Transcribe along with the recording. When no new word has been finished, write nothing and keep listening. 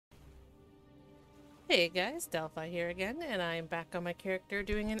Hey guys, Delphi here again, and I'm back on my character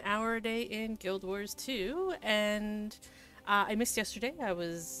doing an hour a day in Guild Wars 2, and I missed yesterday. I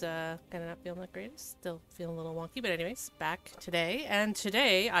was kind of not feeling that great, still feeling a little wonky, but anyways, back today, and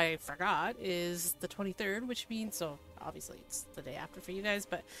today, I forgot, is the 23rd, which means, so obviously it's the day after for you guys,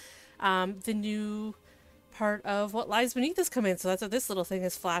 but the new part of What Lies Beneath has come in, so that's what this little thing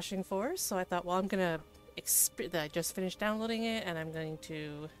is flashing for, so I thought, well, I'm gonna I just finished downloading it and I'm going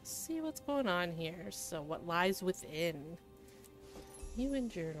to see what's going on here. So what lies within? You and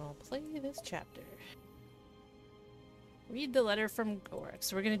journal. Play this chapter. Read the letter from Gorik.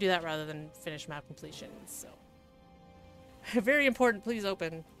 So we're going to do that rather than finish map completion. So very important. Please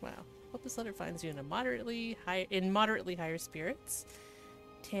open. Wow. Hope this letter finds you in moderately higher spirits.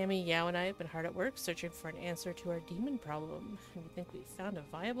 Tammy, Yao, and I have been hard at work searching for an answer to our demon problem, and we think we've found a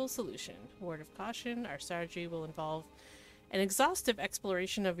viable solution. Word of caution, our strategy will involve an exhaustive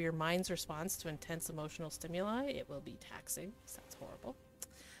exploration of your mind's response to intense emotional stimuli. It will be taxing. Sounds horrible.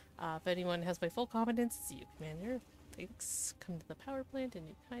 If anyone has my full confidence, it's you, Commander. Thanks. Come to the power plant in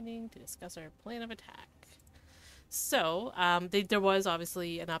New Kinding to discuss our plan of attack. So, there was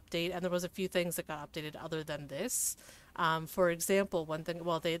obviously an update, and there was a few things that got updated other than this. For example, one thing,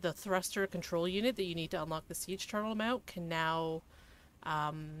 well, the thruster control unit that you need to unlock the siege turtle mount can now,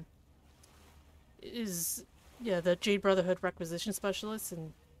 the Jade Brotherhood requisition specialists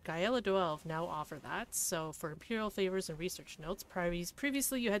and Gaela 12 now offer that. So for Imperial favors and research notes,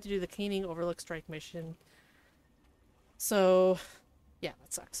 previously you had to do the Caning Overlook Strike mission. So, yeah,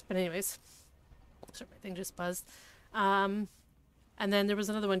 that sucks. But anyways, sorry, my thing just buzzed. And then there was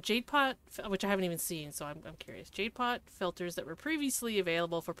another one, Jade Pot, which I haven't even seen, so I'm curious. Jade Pot filters that were previously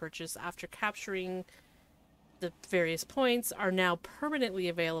available for purchase after capturing the various points are now permanently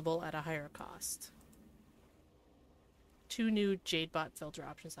available at a higher cost. 2 new Jade Bot filter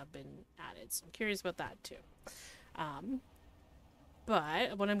options have been added, so I'm curious about that too.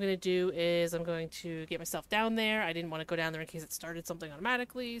 But what I'm going to do is I'm going to get myself down there. I didn't want to go down there in case it started something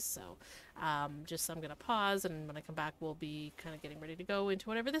automatically, so I'm going to pause, and when I come back we'll be kind of getting ready to go into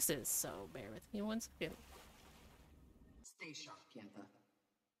whatever this is, so bear with me one second. Stay sharp,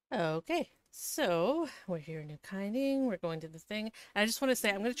 Yantha. Okay, so we're here in New Kinding, we're going to the thing, and I just want to say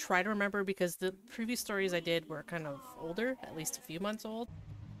I'm going to try to remember because the previous stories I did were kind of older, at least a few months old.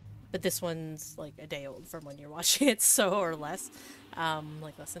 But this one's like a day old from when you're watching it, so, or less.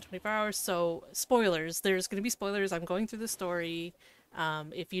 Like less than 24 hours. So, spoilers. There's going to be spoilers. I'm going through the story.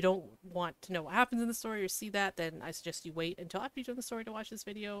 If you don't want to know what happens in the story or see that, then I suggest you wait until after you've done the story to watch this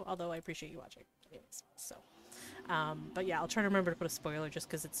video, although I appreciate you watching. Anyways, so. But yeah, I'll try to remember to put a spoiler just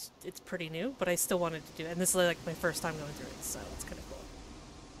because it's pretty new, but I still wanted to do it. And this is like my first time going through it, so it's kind of cool.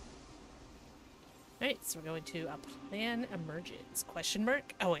 Alright, so we're going to a plan emerges. Question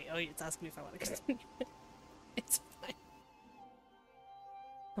mark? Oh wait, it's asking me if I want to continue. It's fine.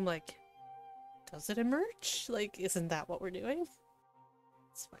 I'm like, does it emerge? Like, isn't that what we're doing?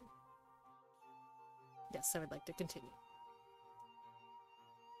 It's fine. Yes, I would like to continue.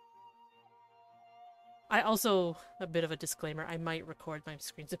 I also, a bit of a disclaimer, I might record my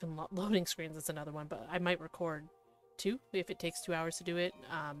screens. I've been loading screens, that's another one, but I might record 2 if it takes 2 hours to do it.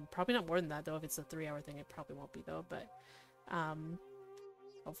 Probably not more than that though. If it's a 3-hour thing, it probably won't be though, but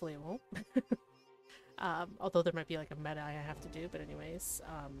hopefully it won't. Although there might be like a meta I have to do, but anyways,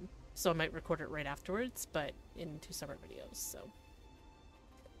 so I might record it right afterwards, but in 2 separate videos. So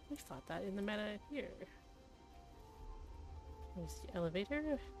we fought that in the meta here. There's the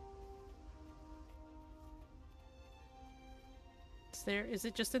elevator. Is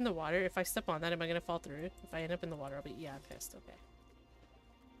it just in the water? If I step on that, am I gonna fall through? If I end up in the water, I'll be, yeah, I'm pissed. Okay.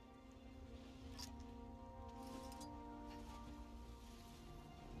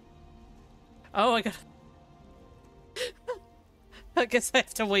 Oh, I got. I guess I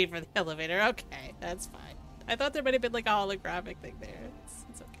have to wait for the elevator. Okay, that's fine. I thought there might have been like a holographic thing there.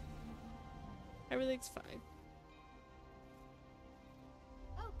 It's okay. Everything's fine.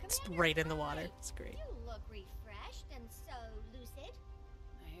 Oh, It's right in the water. It's great. You look refreshed and so lucid.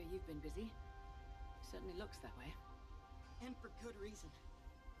 I hear you've been busy. Certainly looks that way. And for good reason.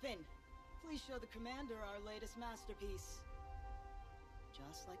 Finn, please show the commander our latest masterpiece.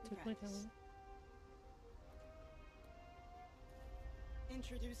 Just like we practiced.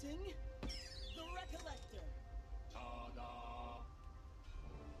 Introducing the Recollector. Ta-da!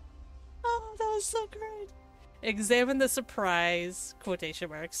 Oh, that was so great. Examine the surprise, quotation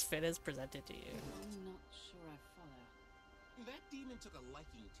marks, Finn has presented to you. I'm not sure I follow. That demon took a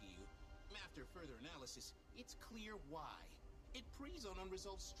liking to you. After further analysis, it's clear why. It preys on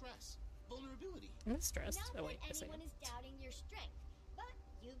unresolved stress, vulnerability. I'm not stressed. Not Oh wait, that a second. anyone is doubting your strength, but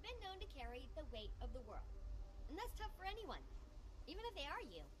you've been known to carry the weight of the world. And that's tough for anyone, even if they are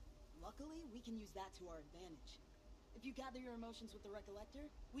you. Luckily, we can use that to our advantage. If you gather your emotions with the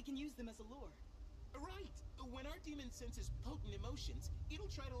Recollector, we can use them as a lure. Right! When our demon senses potent emotions,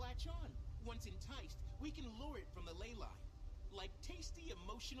 it'll try to latch on. Once enticed, we can lure it from the ley line. Like tasty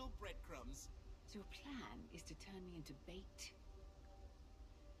emotional breadcrumbs. So your plan is to turn me into bait?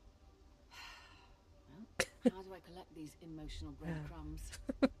 Well, how do I collect these emotional breadcrumbs?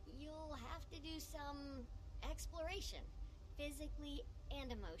 You'll have to do some exploration, physically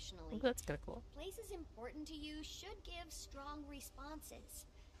and emotionally. Oh, that's kind of cool. Places important to you should give strong responses.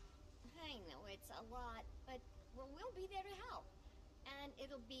 I know it's a lot, but we'll be there to help. And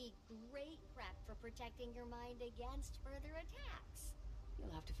it'll be great prep for protecting your mind against further attacks.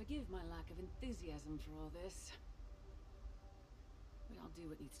 You'll have to forgive my lack of enthusiasm for all this. But I'll do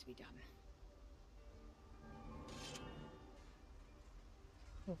what needs to be done.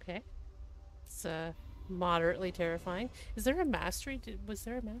 Okay. It's moderately terrifying. Is there a mastery? Was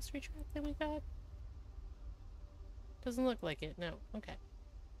there a mastery track that we got? Doesn't look like it. No. Okay.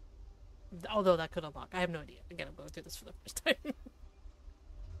 Although that could unlock. I have no idea. Again, I'm going through this for the first time.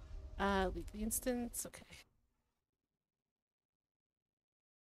 Leave the instance. Okay.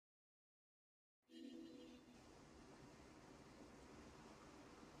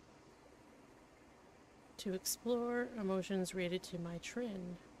 To explore emotions rated to my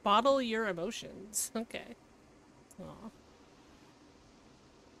trin. Bottle your emotions. Okay. Aw.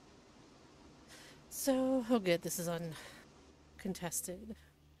 So, oh good, this is uncontested.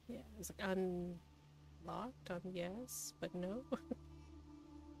 Yeah, it's like unlocked on yes, but no.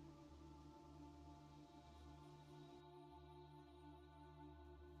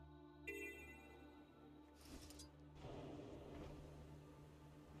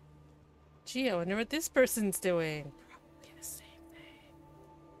 Gee, I wonder what this person's doing. Probably the same thing.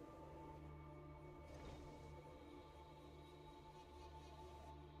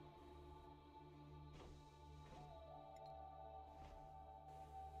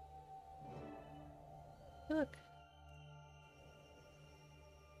 Look.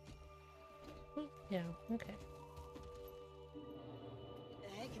 Oh, yeah, okay.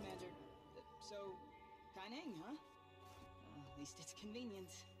 Hey, Commander. So, Kaineng, huh? At least it's convenient.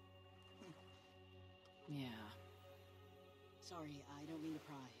 Yeah. Sorry, I don't mean to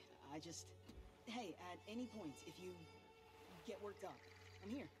pry. I just... Hey, at any point, if you get worked up, I'm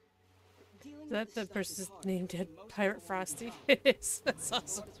here. Dealing Is that with the this stuff person's is hard. name? Dead Most Pirate people won't Frosty? even try. It is. That's For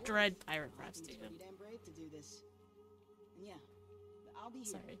awesome. what it's worth, Dread Pirate I think Frosty. he's pretty damn brave to do this. And yeah, I'll be here.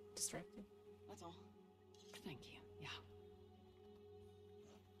 Sorry, distracted. That's all. Thank you. Yeah.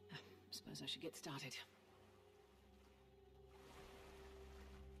 Suppose I should get started.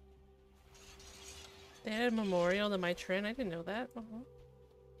 They had a memorial to my trin. I didn't know that.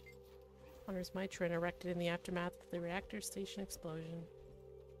 Honors my trin erected in the aftermath of the reactor station explosion.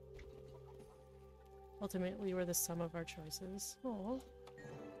 Ultimately, we're the sum of our choices. Oh.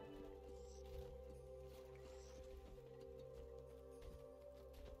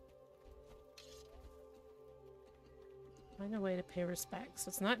 Find a way to pay respects.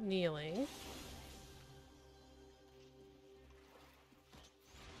 It's not kneeling.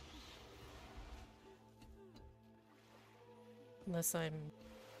 Unless I'm...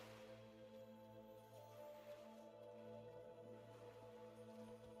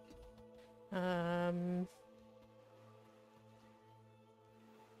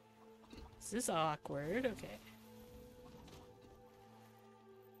 This is awkward. Okay.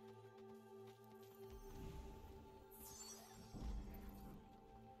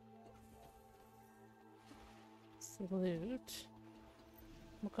 Salute.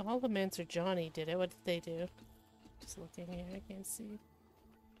 McCollaments or Johnny did it. What did they do? Just looking here, I can't see.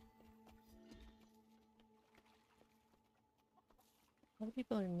 A lot of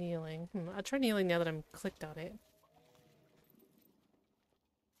people are kneeling. I'll try kneeling now that I'm clicked on it.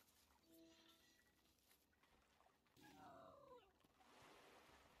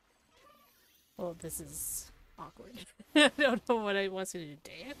 Well, this is awkward. I don't know what it wants me to do.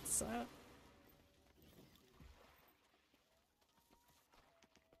 Dance?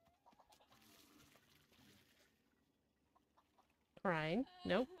 Crying?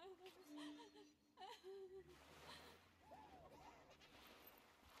 Nope.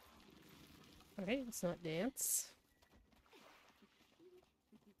 Alright, let's not dance.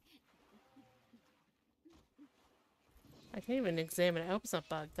 I can't even examine it. I hope it's not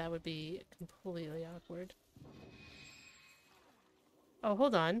bugged. That would be completely awkward. Oh,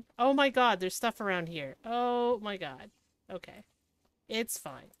 hold on. Oh my god, there's stuff around here. Oh my god. Okay. It's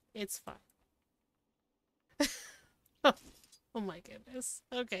fine. It's fine. Oh my goodness.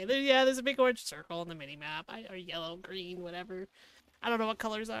 Okay, there, yeah, there's a big orange circle in the mini map. Or yellow, green, whatever. I don't know what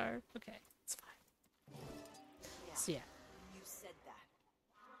colors are. Okay, it's fine. Yeah, So yeah. you said that.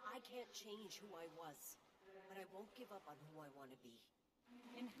 I can't change who I was, but I won't give up on who I want to be.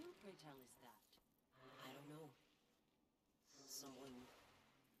 And who, pray tell, is that? I don't know. Someone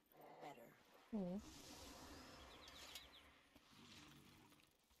better. Hmm.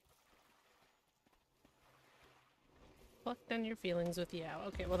 Pluck down your feelings with Yao.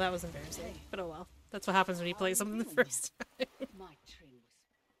 Okay, well that was embarrassing, but oh well. That's what happens when you play something the first time. My train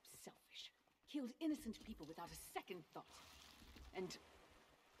was selfish. Killed innocent people without a second thought. And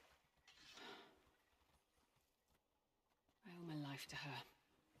I owe my life to her.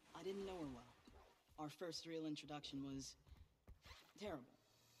 I didn't know her well. Our first real introduction was terrible.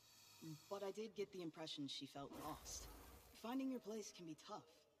 But I did get the impression she felt lost. Finding your place can be tough.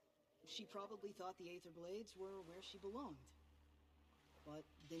 She probably thought the Aether Blades were where she belonged. But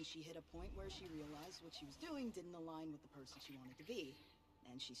then she hit a point where she realized what she was doing didn't align with the person she wanted to be.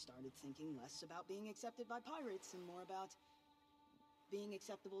 And she started thinking less about being accepted by pirates and more about being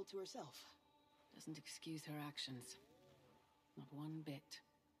acceptable to herself. Doesn't excuse her actions. Not one bit.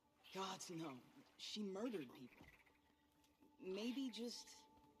 God, no. She murdered people. Maybe just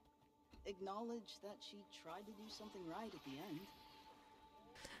acknowledge that she tried to do something right at the end.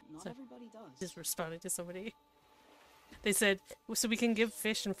 Not everybody does. Just responding to somebody. They said, so we can give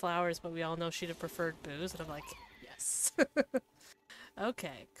fish and flowers, but we all know she'd have preferred booze. And I'm like, yes.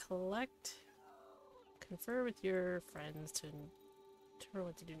 Okay, collect. Confer with your friends to determine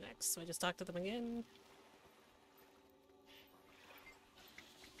what to do next. So I just talked to them again.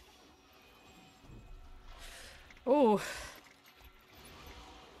 Oh.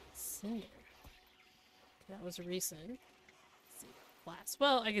 Cinder. Okay, that was recent. Let's see. Blast.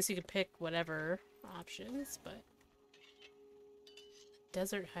 Well, I guess you could pick whatever options, but...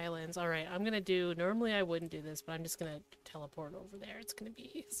 Desert Highlands. Alright, I'm gonna do... Normally I wouldn't do this, but I'm just gonna teleport over there. It's gonna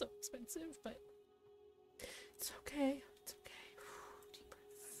be so expensive, but... It's okay. It's okay. Deep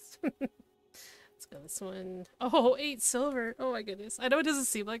breaths. Let's go this one. Oh, 8 silver! Oh my goodness. I know it doesn't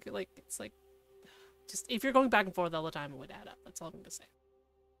seem like it's like... Just, if you're going back and forth all the time, it would add up. That's all I'm gonna say.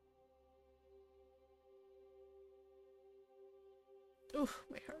 Oh,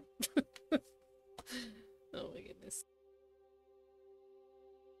 my heart. Oh my goodness.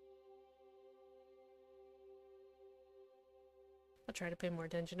 I'll try to pay more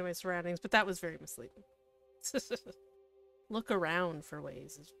attention to my surroundings, but that was very misleading. Look around for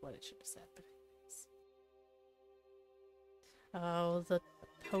ways is what it should have said, but anyways. Oh, the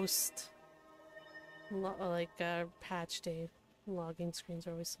post... patch day logging screens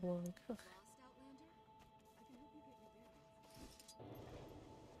are always so long. Ugh.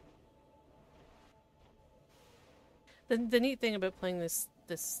 The neat thing about playing this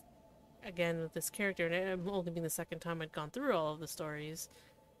again with this character, and I'm only being the second time I'd gone through all of the stories.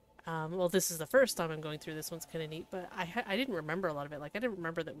 Well, this is the first time I'm going through this one's kind of neat, but I didn't remember a lot of it. Like, I didn't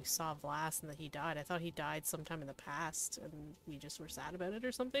remember that we saw Vlas and that he died. I thought he died sometime in the past, and we just were sad about it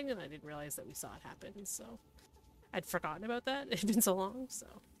or something, and I didn't realize that we saw it happen, so... I'd forgotten about that. It had been so long, so...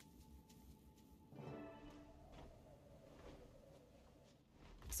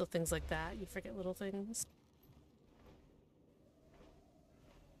 So things like that, you forget little things.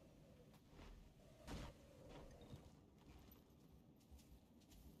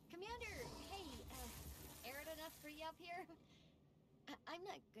 Commander, hey, arid enough for you up here? I'm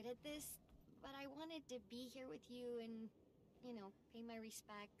not good at this, but I wanted to be here with you and, you know, pay my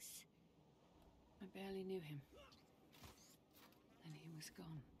respects. I barely knew him. And he was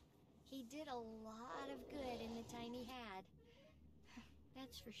gone. He did a lot of good in the time he had.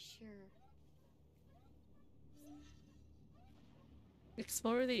 That's for sure.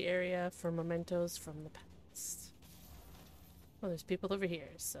 Explore the area for mementos from the past. Oh, there's people over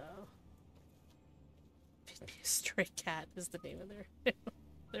here, so... Stray Cat is the name of their pet.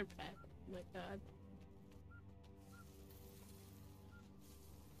 Oh my god.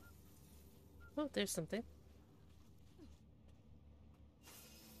 Oh, there's something.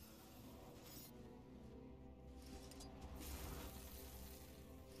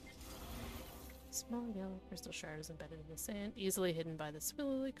 Small yellow crystal shard is embedded in the sand, easily hidden by the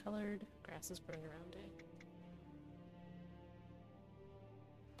swillily colored grasses growing around it.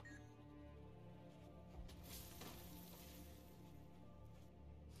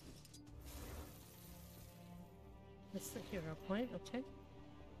 That's the hero point, okay.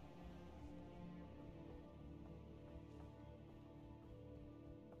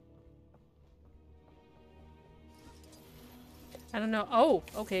 I don't know. Oh,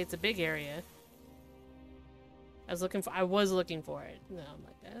 okay, it's a big area. I was looking for it. No, I'm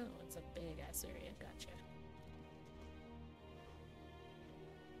like, oh, it's a big ass area. Gotcha.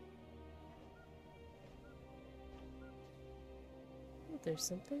 Oh, there's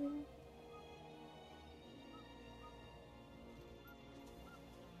something.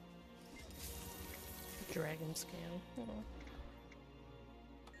 Dragon scale. Oh.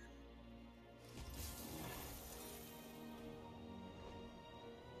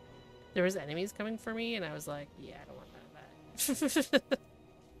 There was enemies coming for me, and I was like, yeah, I don't want none of that.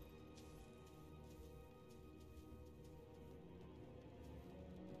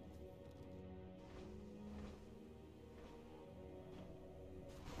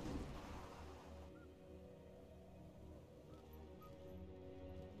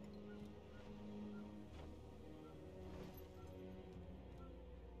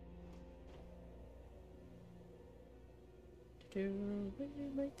 Where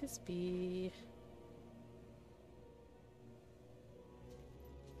might this be?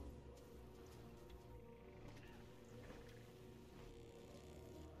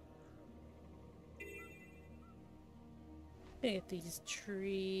 Get these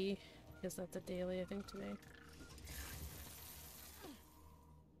tree, because that's a daily, I think, today.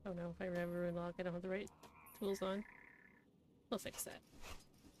 Oh no, if I remember in log, I don't have the right tools on. We'll fix that.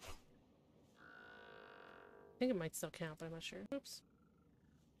 I think it might still count, but I'm not sure. Oops.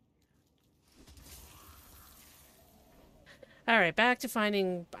 Alright, back to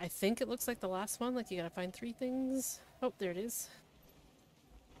finding, I think it looks like the last one, like you gotta find 3 things. Oh, there it is.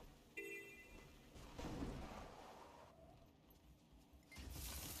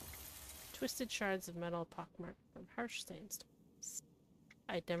 Twisted shards of metal pockmarked from harsh sandstorms.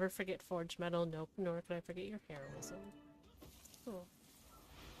 I'd never forget forged metal, nor could I forget your heroism. Cool.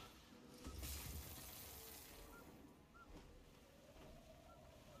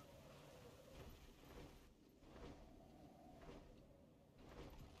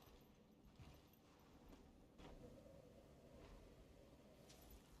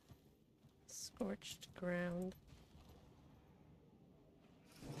 Scorched ground.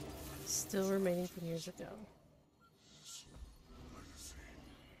 Still remaining from years ago.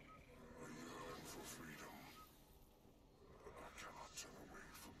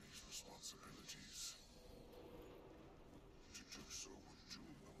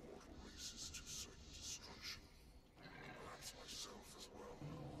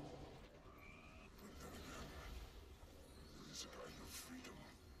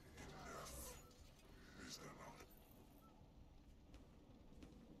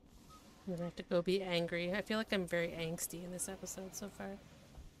 I'm gonna have to go be angry. I feel like I'm very angsty in this episode so far.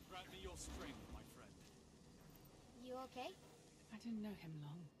 Grant me your strength, my friend. You okay? I didn't know him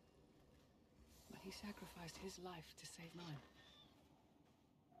long, but he sacrificed his life to save mine.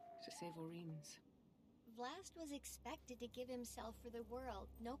 To save Aureen's. Vlast was expected to give himself for the world,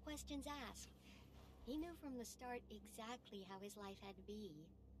 no questions asked. He knew from the start exactly how his life had to be.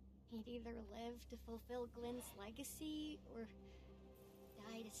 He'd either live to fulfill Glenn's legacy, or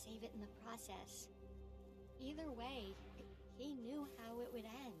die to save it in the process. Either way, he knew how it would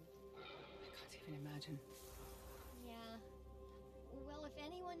end. I can't even imagine. Yeah. Well, if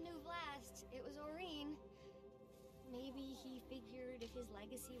anyone knew Vlast, it was Aureen. Maybe he figured if his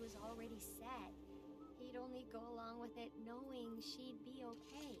legacy was already set, he'd only go along with it knowing she'd be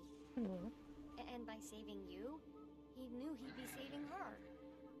okay. And by saving you, he knew he'd be saving her.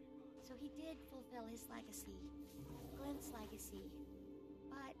 So he did fulfill his legacy. Glenn's legacy.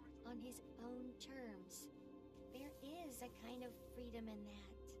 But on his own terms. There is a kind of freedom in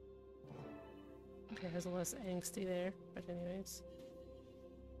that. Okay, there's a less angsty there, but anyways.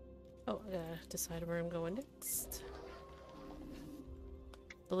 Oh, I gotta decide where I'm going next.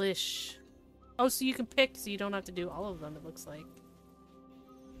 Delish. Oh, so you can pick, so you don't have to do all of them, it looks like.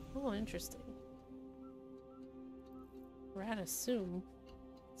 Oh, interesting. Rat assume.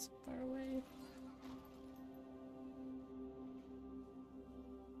 It's far away.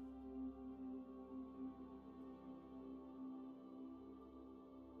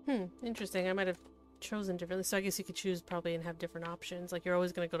 Interesting. I might have chosen differently. So I guess you could choose probably and have different options. Like you're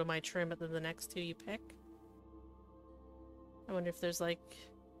always going to go to my trim, but then the next 2 you pick. I wonder if there's like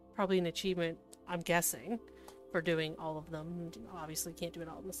probably an achievement, I'm guessing, for doing all of them. Obviously can't do it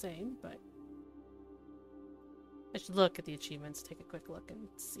all in the same, but I should look at the achievements, take a quick look and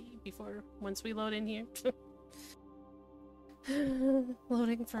see before once we load in here.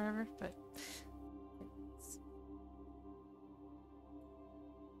 Loading forever, but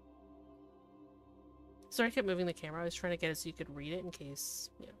sorry, I kept moving the camera. I was trying to get it so you could read it in case,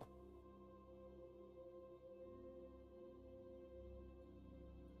 you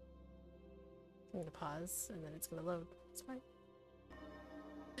know. I'm gonna pause, and then it's gonna load. It's fine.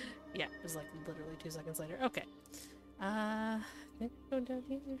 Yeah, it was like literally 2 seconds later. Okay. I think go down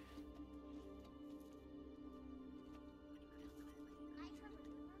here.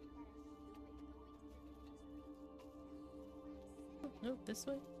 No, this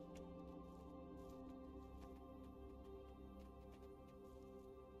way.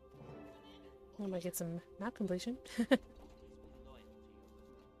 I might get some map completion.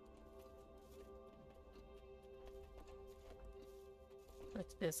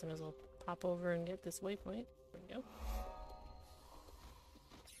 Like this, I might as well pop over and get this waypoint. There we go.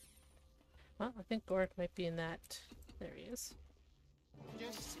 Well, I think Gorik might be in that. There he is.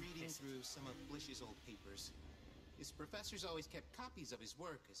 Just reading through some of Blish's old papers. His professors always kept copies of his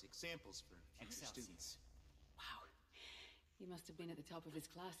work as examples for future students. Wow. He must have been at the top of his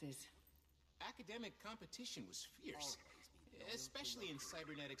classes. Academic competition was fierce, especially in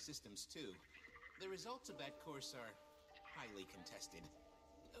cybernetic systems too. The results of that course are highly contested.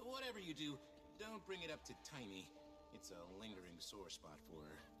 Whatever you do, don't bring it up to Tiny. It's a lingering sore spot for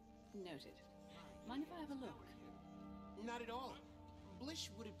her. Noted. Mind if I have a look? Not at all. Blish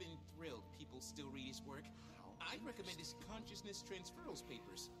would have been thrilled people still read his work. I'd recommend his consciousness transferals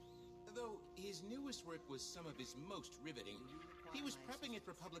papers. Though his newest work was some of his most riveting. He was prepping it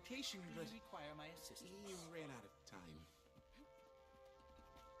for publication, but he ran out of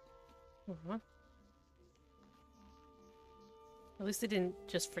time. At least they didn't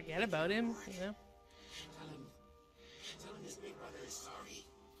just forget about him, you know? Tell him his big brother is sorry.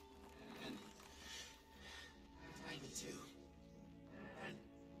 And Tiny too. And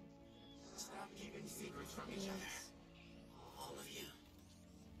stop keeping secrets from each other. All of you.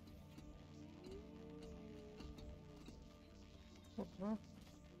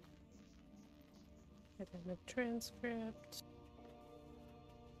 Academic transcript.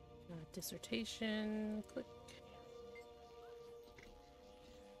 Dissertation. Click.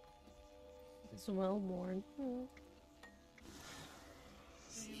 It's well worn. Do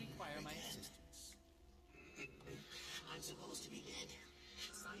you require my assistance? I'm supposed to be dead.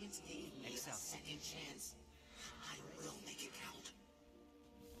 Science gave me a second chance. I will make it count.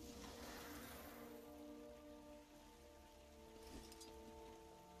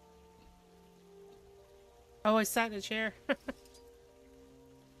 Oh, I sat in a chair.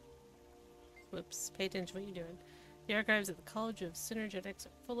 Whoops. Pay attention to what you're doing. The archives at the College of Synergetics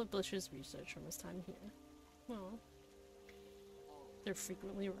are full of Blish's research from his time here. Well, they're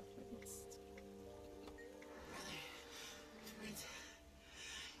frequently referenced.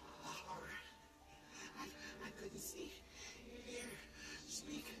 I couldn't see, hear,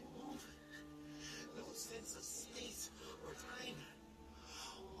 speak, move. No sense of space or time.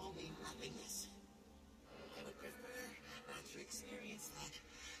 Only nothingness. I would prefer not to experience that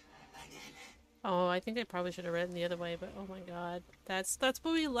again. Oh, I think I probably should have read it the other way, but oh my god. That's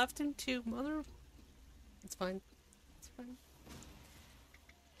what we left him to, mother. It's fine. It's fine.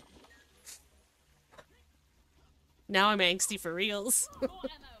 Now I'm angsty for reals.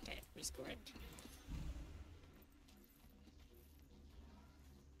 Okay, restore it.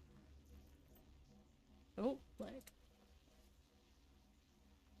 Oh, lag.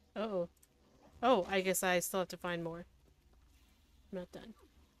 Uh-oh. Oh, I guess I still have to find more. I'm not done.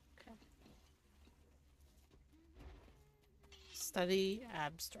 Okay. Study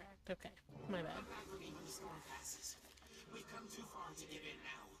abstract. Okay, my bad. We've come too far to give in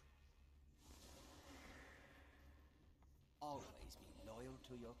now. Always be loyal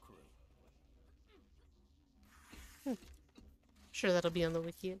to your crew. Sure that'll be on the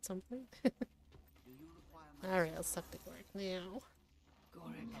wiki at some point. Do you require my Alright, let's talk to Gorik now.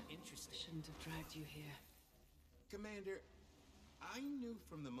 Gorik, Interesting. shouldn't have dragged you here. Commander, I knew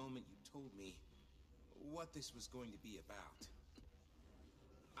from the moment you told me what this was going to be about.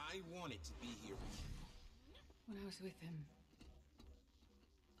 I wanted to be here with you. When I was with him,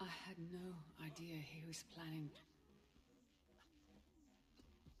 I had no idea he was planning.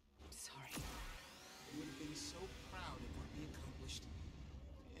 Sorry. I would have been so proud of what we accomplished.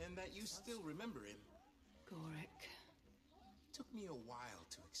 And that you still remember him. Gorik. It took me a while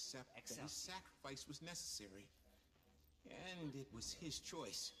to accept that his sacrifice was necessary. And it was his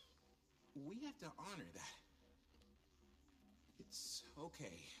choice. We have to honor that. It's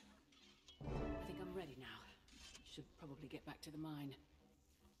okay. I think I'm ready now. Should probably get back to the mine.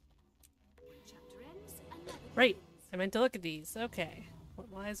 Chapter ends, another Right, begins. I meant to look at these. Okay.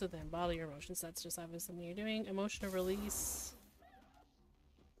 What lies within? Bottle your emotions. That's just obviously something you're doing. Emotional release.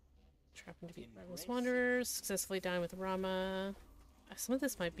 Trap and defeat Rebel's Wanderers. Successfully dine with Rama. Some of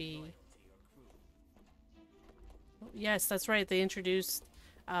this might be... Oh, yes, that's right. They introduced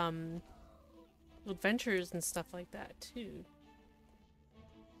adventures and stuff like that too.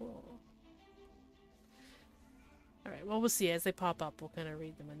 Cool. Alright, well we'll see as they pop up. We'll kind of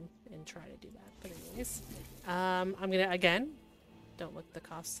read them and try to do that. But anyways, I'm gonna, again, don't look at the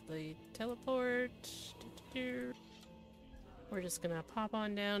cost of the teleport. We're just gonna pop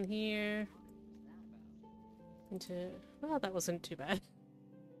on down here into, well, that wasn't too bad.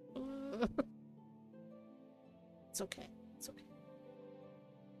 It's okay. It's okay.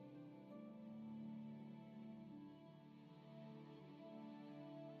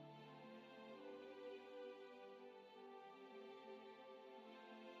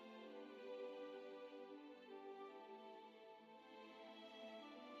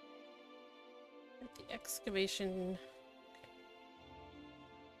 The excavation.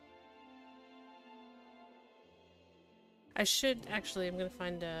 I should actually, I'm gonna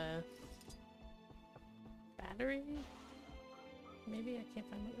find a battery. Maybe I can't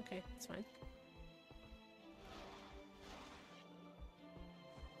find one. Okay, that's fine.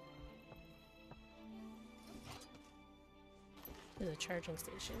 There's a charging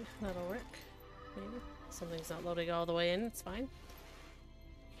station. That'll work. Maybe. Something's not loading all the way in. It's fine.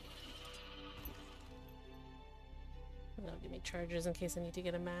 That'll give me chargers in case I need to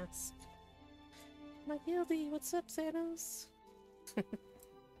get a mask. My guildie, what's up, Xanos?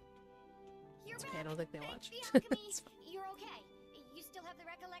 It's okay, I don't think they watch. You're okay. You still have the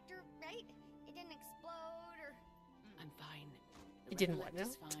recollector, right? It didn't explode or... I'm fine. It didn't what now?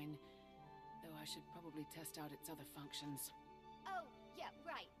 It's fine. Though I should probably test out its other functions. Oh, yeah,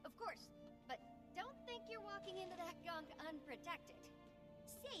 right, of course. But don't think you're walking into that gunk unprotected.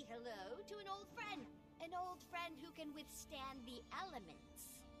 Say hello to an old friend. An old friend who can withstand the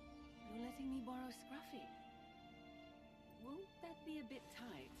elements. You're letting me borrow Scruffy. Won't that be a bit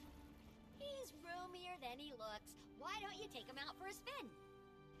tight? He's roomier than he looks. Why don't you take him out for a spin?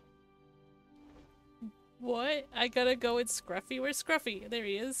 What? I gotta go with Scruffy? Where's Scruffy? There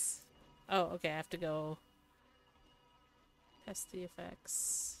he is. Oh, okay, I have to go test the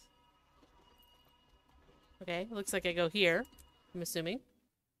effects. Okay, looks like I go here, I'm assuming.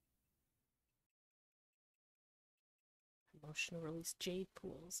 Emotional release jade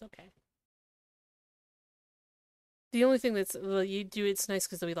pools. Okay. The only thing that's you do, it's nice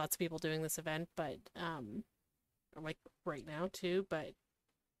because there'll be lots of people doing this event, but like right now too. But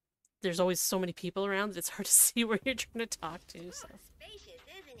there's always so many people around that it's hard to see where you're trying to talk to. So. Spacious,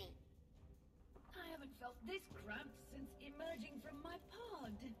 isn't he? I haven't felt this cramped since emerging from my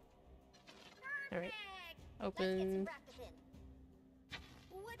pod. All right. Open.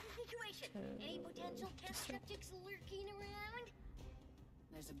 What's the situation? Any potential test skeptics lurking around?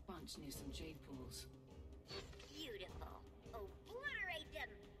 There's a bunch near some jade pools. Beautiful. Obliterate them!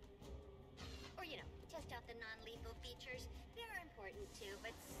 Or, you know, test out the non-lethal features. They're important too,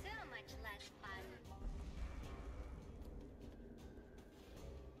 but so much less fun.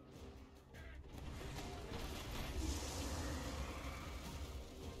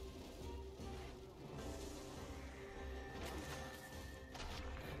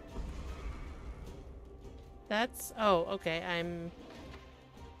 That's... oh, okay, I'm...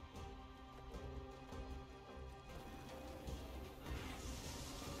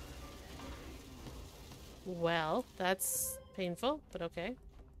 well, that's painful, but okay.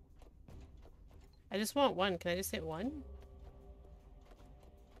 I just want one. Can I just hit one?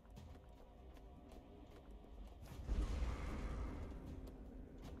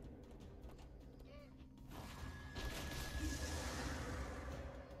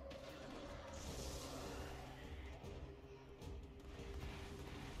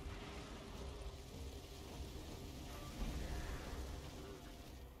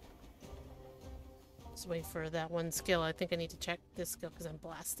 Just wait for that one skill. I think I need to check this skill because I'm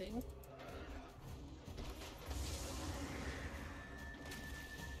blasting.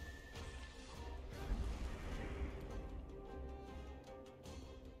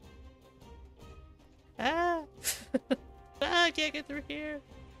 Ah! Ah, I can't get through here.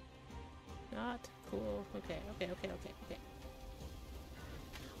 Not cool. Okay, okay. Enjoying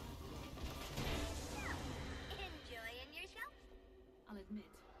yourself? I'll admit,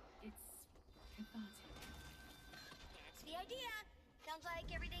 it's cathartic. That's the idea. Sounds like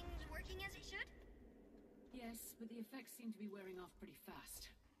everything's working as it should. Yes, but the effects seem to be wearing off pretty fast.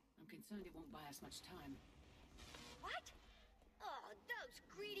 I'm concerned it won't buy us much time. What? Oh, those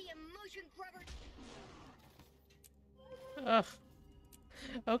greedy emotion grubbers. Ugh.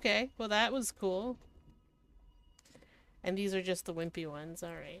 Okay, well that was cool. And these are just the wimpy ones.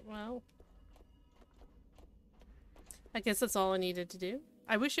 Alright, well. I guess that's all I needed to do.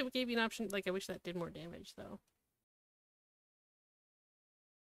 I wish it gave you an option, like I wish that did more damage though.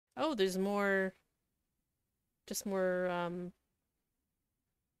 Oh, there's more Just more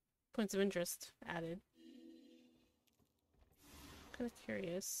points of interest added. Kind of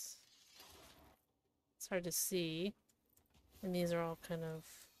curious. It's hard to see. And these are all kind of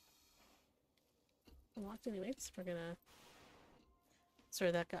unlocked anyways. We're gonna...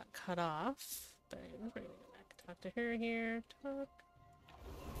 Sorry, that got cut off. But we're gonna go back and talk to her here. Talk.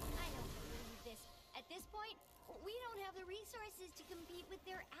 I don't believe this. At this point, we don't have the resources to compete with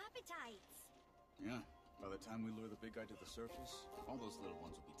their appetites. Yeah, by the time we lure the big guy to the surface, all those little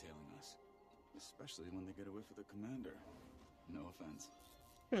ones will be tailing us. Especially when they get away from the commander. No offense.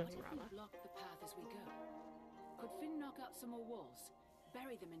 What if we block the path as we go? Could Finn knock out some more walls?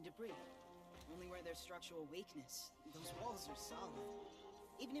 Bury them in debris? Only where there's structural weakness. Those walls are solid.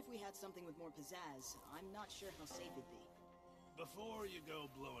 Even if we had something with more pizzazz, I'm not sure how safe it'd be. Before you go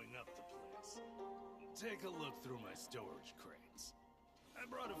blowing up the place, take a look through my storage crates. I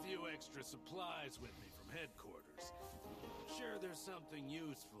brought a few extra supplies with me from headquarters. Sure there's something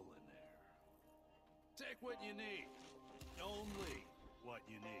useful in there. Take what you need. Only what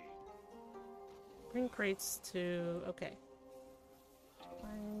you need. Bring crates to... Okay.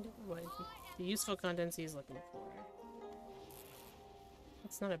 Find what the useful contents he's looking for.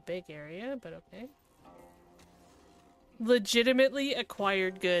 It's not a big area, but okay. Legitimately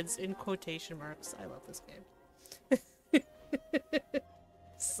acquired goods in quotation marks. I love this game.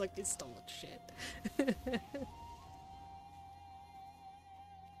 It's like it's stolen shit.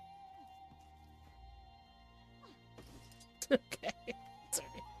 Okay.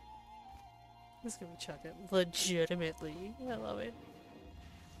 Sorry. This is gonna be chucking. Legitimately. I love it.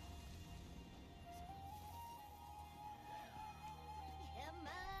 Come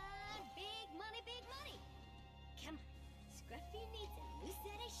on, big money, big money. Come on, Scruffy needs a new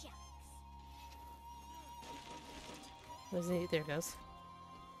set of shocks. Where's it? There it goes.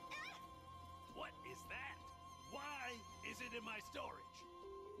 What is that? Why is it in my storage?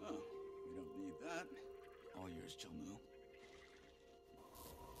 Oh, we don't need that. All yours, Chilmu.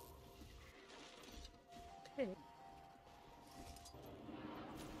 Okay.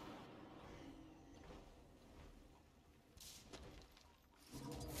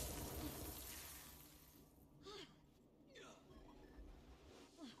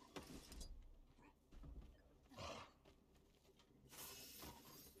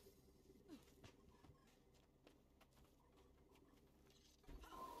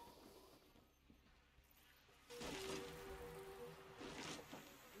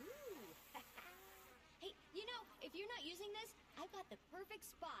 Hey, you know, if you're not using this, I've got the perfect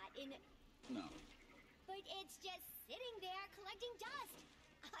spot in... No. But it's just sitting there collecting dust.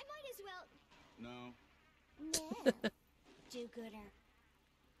 I might as well... No. No. Do-gooder.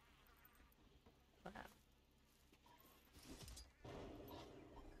 Wow.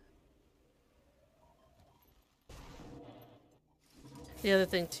 The other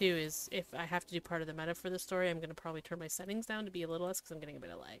thing too is if I have to do part of the meta for the story, I'm gonna probably turn my settings down to be a little less because I'm getting a bit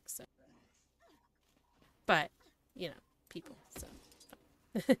of lag. So, but you know, people. So.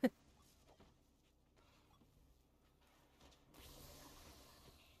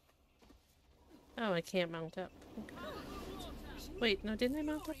 Oh, I can't mount up. Okay. Wait, no, didn't I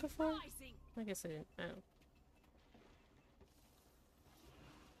mount up before? I guess I didn't. Oh.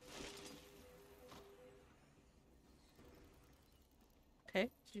 Okay,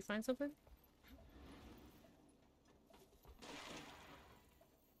 did you find something?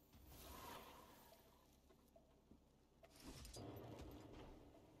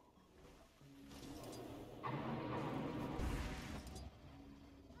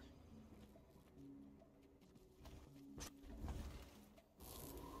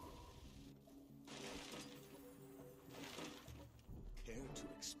 Care to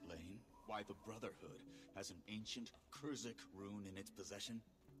explain why the Brotherhood has an ancient Kurzik rune in its possession?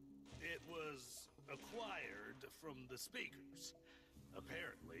 It was acquired from the speakers.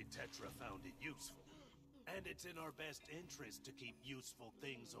 Apparently, Tetra found it useful. And it's in our best interest to keep useful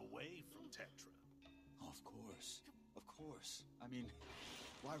things away from Tetra. Of course. Of course. I mean,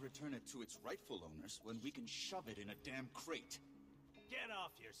 why return it to its rightful owners when we can shove it in a damn crate? Get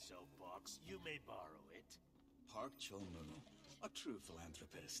off your soapbox. You may borrow it. Park Chilmu, a true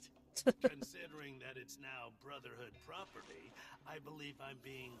philanthropist. Considering that it's now Brotherhood property, I believe I'm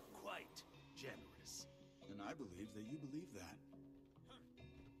being quite generous. And I believe that you believe that.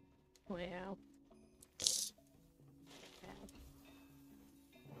 Wow.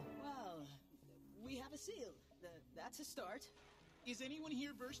 Well, we have a seal. That's a start. Is anyone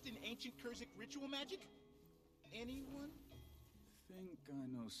here versed in ancient Kurzik ritual magic? Anyone? Think I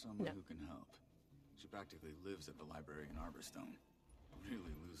know someone No. who can help. She practically lives at the library in Arborstone.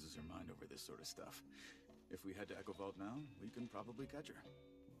 Really loses her mind over this sort of stuff. If we head to Echo Vault now, we can probably catch her.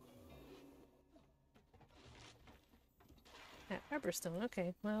 At Arborstone,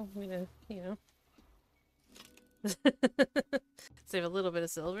 okay. Well, I'm gonna, you know. Save a little bit of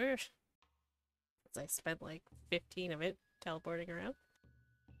silver. I spent like 15 of it teleporting around.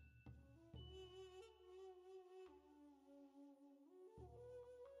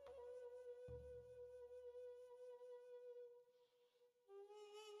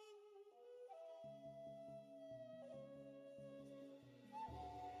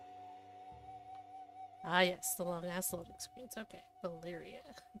 Ah yes, the long ass loading screens. Okay, Valeria.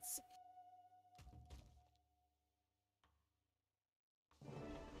 Let's see.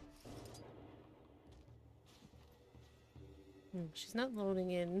 She's not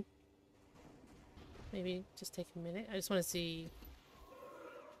loading in. Maybe just take a minute. I just want to see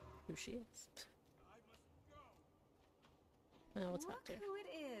who she is. Oh, what's Look up there? who it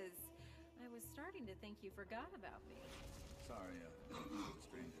is. I was starting to think you forgot about me. Sorry, a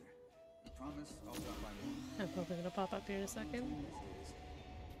stranger. I promise I'll stop by more. I'm probably gonna pop up here in a second.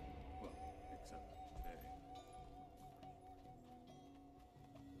 Well, except today.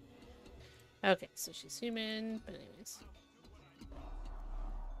 Okay, so she's human, but anyways.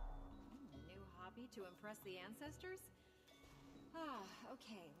 New hobby to impress the ancestors? Ah,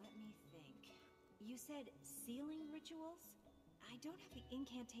 okay, let me think. You said sealing rituals? I don't have the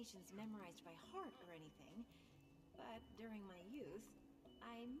incantations memorized by heart or anything, but during my youth,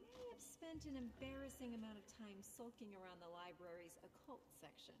 I may have spent an embarrassing amount of time sulking around the library's occult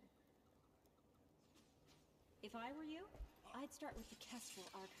section. If I were you, I'd start with the Kestrel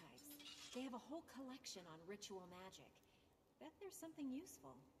Archives. They have a whole collection on ritual magic. Bet there's something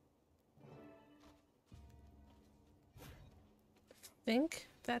useful. I think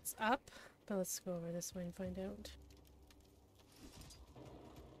that's up, but let's go over this way and find out.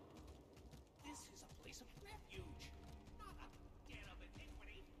 This is a place of refuge, not a den of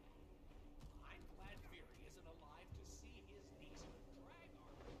iniquity. I'm glad Fury isn't alive to see his niece drag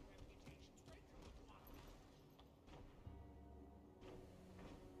our reputation straight from the bottom.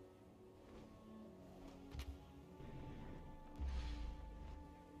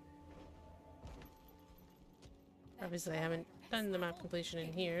 Obviously, I haven't done the map completion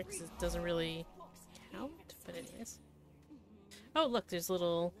in here because it doesn't really count, but anyways. Oh, look, there's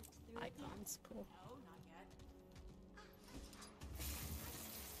little icons. Cool.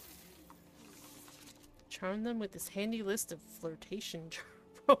 Charm them with this handy list of flirtation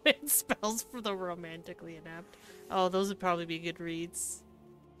romance spells for the romantically inept. Oh, those would probably be good reads.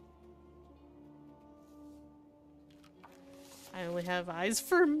 I only have eyes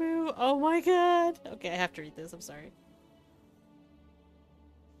for Moo. Oh my god. Okay, I have to read this. I'm sorry.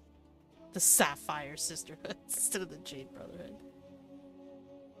 The Sapphire Sisterhood instead of the Jade Brotherhood.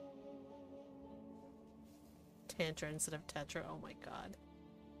 Tantra instead of Tetra. Oh my god.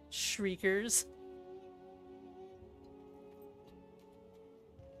 Shriekers.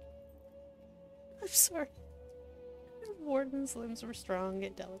 I'm sorry. Her warden's limbs were strong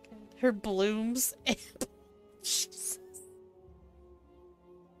and delicate. Her blooms and... Jesus.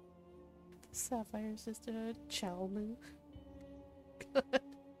 Sapphire Sisterhood. Chalmu. God.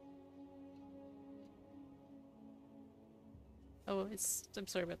 Oh, I'm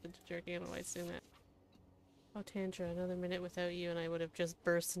sorry about the jerking. I don't know why it's doing that. Oh, Tantra, another minute without you and I would have just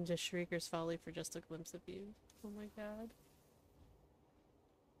burst into Shrieker's Folly for just a glimpse of you. Oh my god.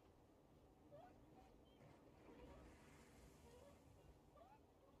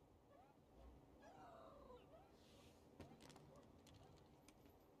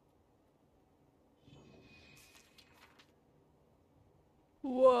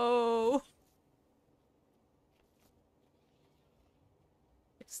 Whoa!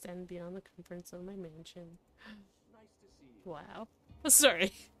 Extend beyond the comforts of my mansion. Nice to see you. Wow.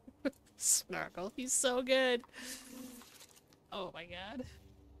 Sorry. Snarkle, he's so good. Oh my god.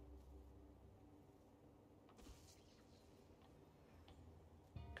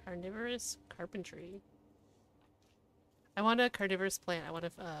 Carnivorous carpentry. I want a carnivorous plant. I want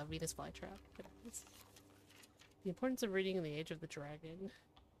a Venus flytrap. The importance of reading in the Age of the Dragon.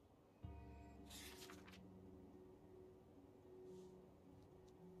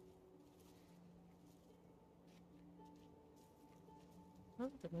 Oh,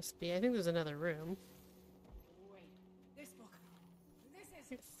 there must be. I think there's another room. Wait, this book. This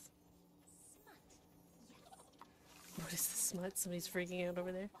is Yes. What is the smut? Somebody's freaking out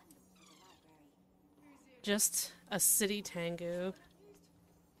over there. Just a city tango.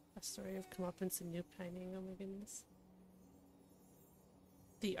 A story of comeuppance and new pining. Oh my goodness.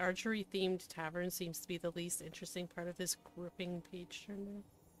 The archery-themed tavern seems to be the least interesting part of this gripping page turner.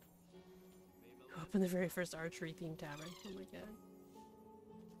 Open the very first archery themed tavern. Oh my god.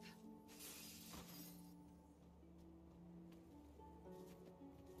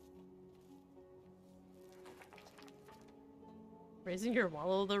 Raising your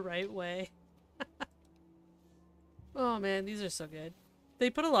wallow the right way. Oh man, these are so good. They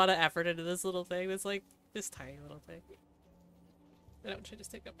put a lot of effort into this little thing. It's like this tiny little thing. Ouch, I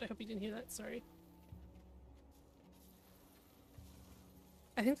just hiccuped. I hope you didn't hear that. Sorry.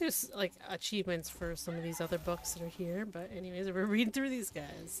 I think there's like achievements for some of these other books that are here, but anyways, we're reading through these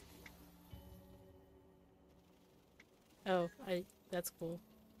guys. Oh, that's cool.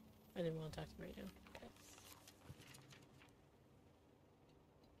 I didn't want to talk to you right now.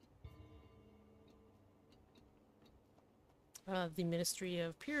 Okay. The Ministry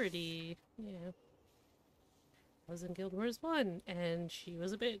of Purity. Yeah. I was in Guild Wars 1, and she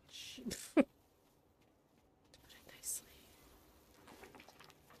was a bitch. To put it nicely.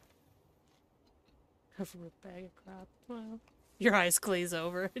 Cover a bag of crap. Wow. Your eyes glaze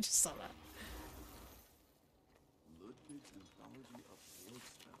over. I just saw that. Ludwig's Anthology of Word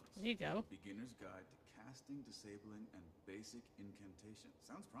Spells. There you go. Beginner's Guide to Casting, Disabling, and Basic Incantation.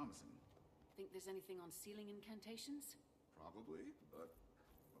 Sounds promising. Think there's anything on sealing incantations? Probably, but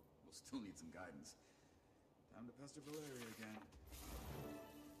we'll still need some guidance. Time to pester Valeria again.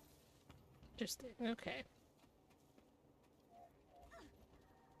 Interesting. Okay.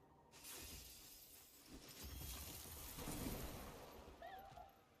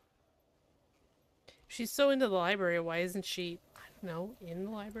 She's so into the library, why isn't she, I don't know, in the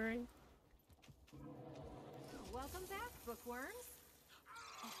library? Welcome back, bookworms.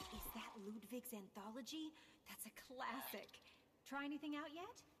 Oh, is that Ludwig's Anthology? That's a classic. Try anything out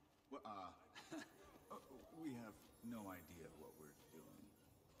yet? Well, we have no idea what we're doing.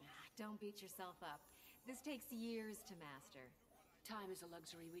 Don't beat yourself up. This takes years to master. Time is a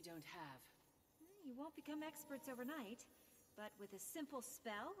luxury we don't have. You won't become experts overnight, but with a simple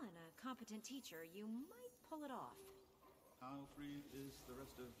spell and a competent teacher, you might pull it off. How free is the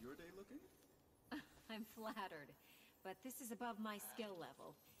rest of your day looking? I'm flattered, but this is above my skill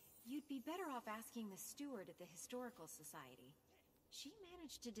level. You'd be better off asking the steward at the Historical Society. She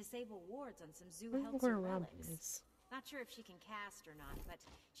managed to disable wards on some zoo Helzer relics. Not sure if she can cast or not, but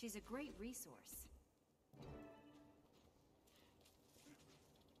she's a great resource.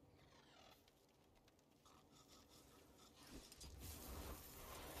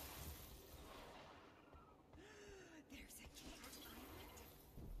 There's a cat island.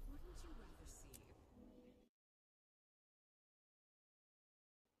 Wouldn't you rather see?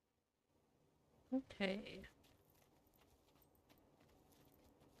 Okay.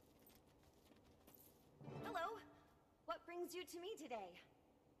 Hello. What brings you to me today?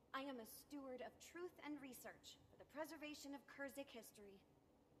 I am a steward of truth and research for the preservation of Kurzik history.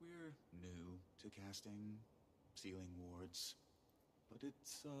 We're new to casting, sealing wards, but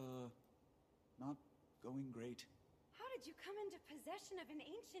it's, not going great. How did you come into possession of an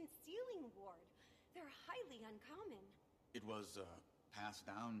ancient sealing ward? They're highly uncommon. It was, passed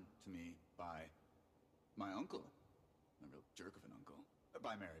down to me by my uncle. A real jerk of an uncle.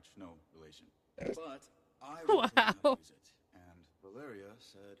 By marriage, no relation. But I really know how to use it, and Valeria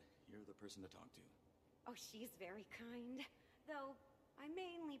said you're the person to talk to. Oh, she's very kind. Though, I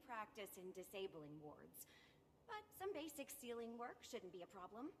mainly practice in disabling wards. But some basic sealing work shouldn't be a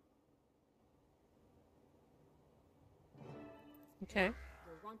problem. Okay.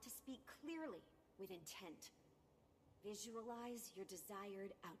 You'll want to speak clearly, with intent. Visualize your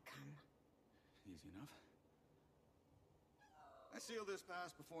desired outcome. Easy enough. I seal this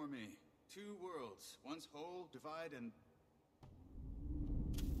pass before me. 2 worlds, once whole, divide, and...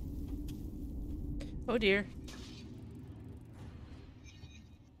 Oh dear.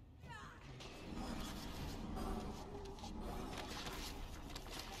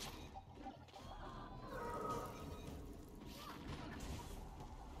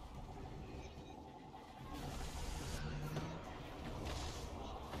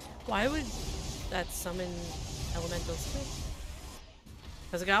 Why would that summon elementals too?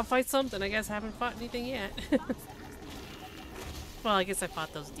 Because I gotta fight something. I guess I haven't fought anything yet. Well, I guess I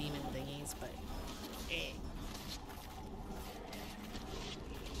fought those demon thingies, but... eh.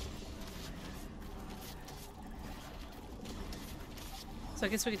 So I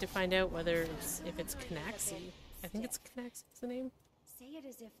guess we get to find out whether it's, if it's Knaxi. I think it's Knaxi is the name. Say it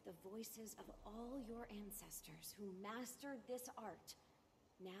as if the voices of all your ancestors who mastered this art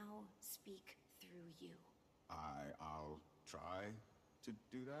now speak through you. I'll try to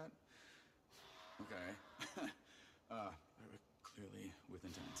do that. Okay. Clearly with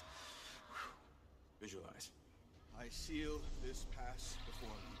intent. Visualize. I seal this pass before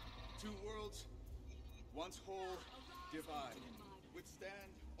me. 2 worlds, once whole, divide,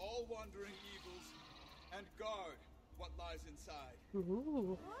 withstand all wandering evils, and guard what lies inside.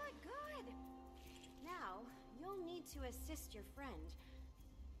 Ooh. Good, good. Now, you'll need to assist your friend.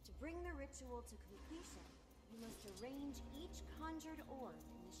 To bring the ritual to completion, you must arrange each conjured orb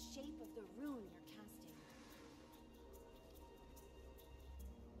in the shape of the rune you're casting.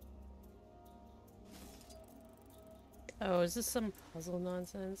 Oh, is this some puzzle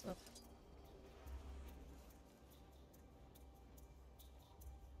nonsense? Oh.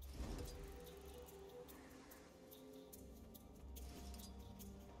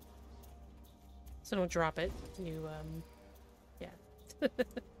 So don't drop it. You, yeah.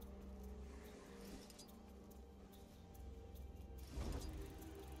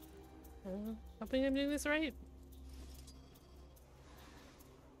 Hoping I'm doing this right.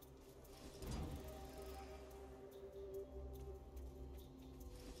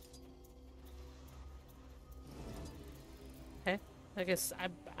 Okay. I guess I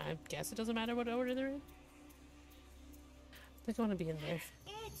guess it doesn't matter what order they're in. I think I want to be in there.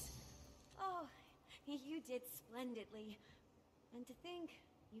 Oh, you did splendidly. And to think,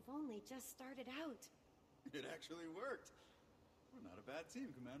 you've only just started out. It actually worked. We're not a bad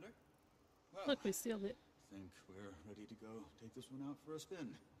team, Commander. Well, Look, we sealed it. I think we're ready to go take this one out for a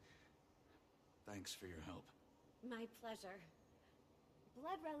spin. Thanks for your help. My pleasure.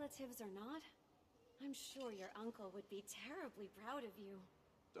 Blood relatives or not, I'm sure your uncle would be terribly proud of you.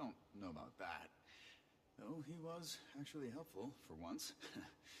 Don't know about that. Though he was actually helpful, for once.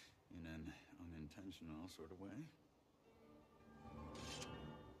 In an unintentional sort of way.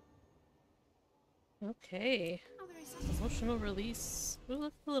 Okay. Emotional release. Ooh,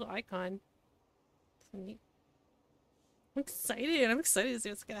 look at the little icon. That's neat. I'm excited. I'm excited to see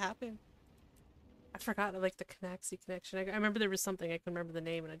what's gonna happen. I forgot like the Canaxi connection. I remember there was something, I can remember the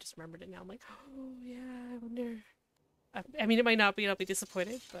name and I just remembered it now. I'm like, oh yeah, I wonder. I mean, it might not be, and I'll be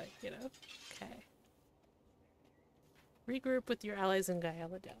disappointed, but you know. Okay. Regroup with your allies in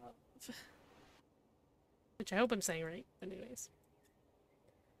Guyala Delve. Which I hope I'm saying right, anyways.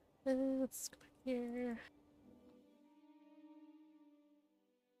 Let's go back here.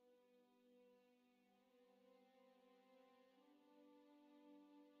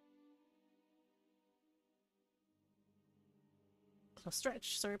 I'll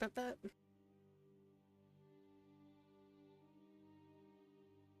stretch, sorry about that.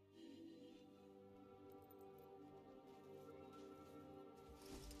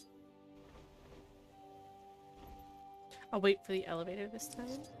 I'll wait for the elevator this time.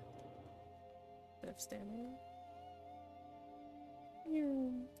 Bit of stamina.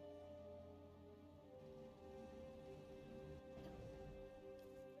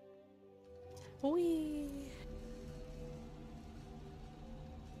 Whee!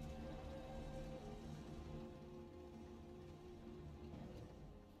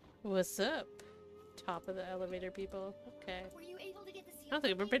 What's up? Top of the elevator, people. Okay. Were you able to get the seal? I don't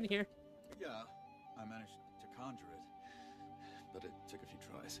think I've ever been here. Yeah, I managed to conjure it, but it took a few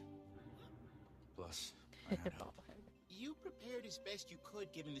tries. Plus, I had help. You prepared as best you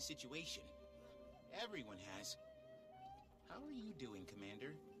could given the situation. Everyone has. How are you doing,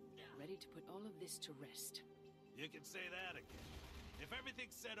 Commander? Ready to put all of this to rest. You can say that again. If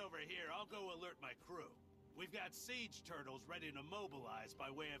everything's set over here, I'll go alert my crew. We've got siege turtles ready to mobilize by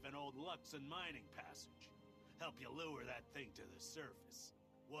way of an old Luxon mining passage. Help you lure that thing to the surface.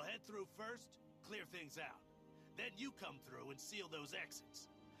 We'll head through first, clear things out. Then you come through and seal those exits.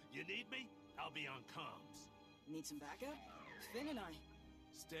 You need me? I'll be on comms. Need some backup? Finn and I.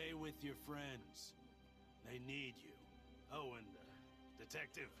 Stay with your friends. They need you. Oh, and,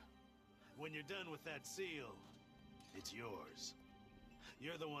 Detective, when you're done with that seal, it's yours.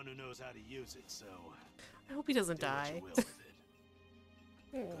 You're the one who knows how to use it, so... I hope he doesn't do what die. you will with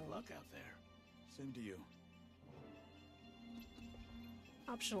it. Good luck out there. Same to you.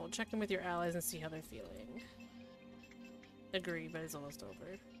 Optional. Check in with your allies and see how they're feeling. Agree, but it's almost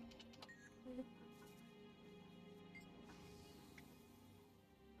over.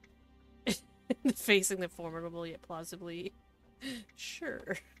 Facing the formidable yet plausibly.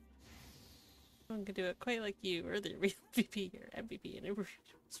 Sure. I'm gonna do it quite like you, or the real MVP or MVP and a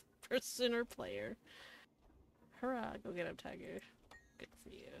person or player. Hurrah, go get him, Tiger. Good for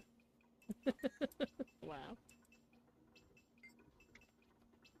you. Wow.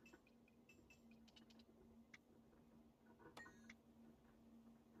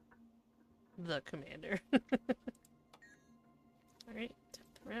 The commander. Alright,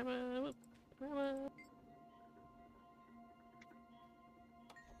 Rama.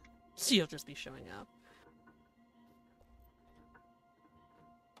 She'll just be showing up.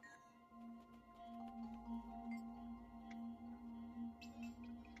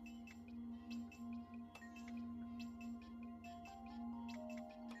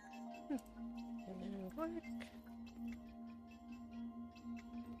 work.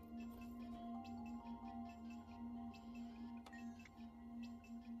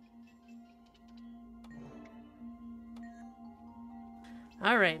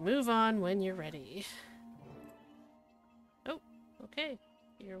 Alright, move on when you're ready. Oh, okay.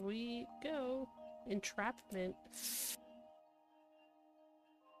 Here we go. Entrapment.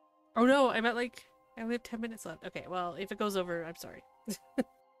 Oh no, I meant like, I only have 10 minutes left. Okay, well, if it goes over, I'm sorry.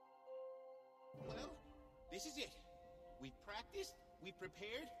 Well, this is it. We practiced, we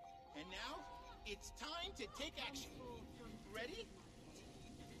prepared, and now it's time to take action. Ready?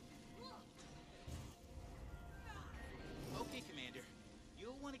 Okay, Commander.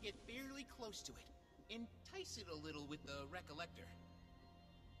 You'll want to get fairly close to it. Entice it a little with the recollector.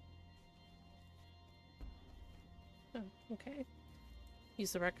 Oh, okay.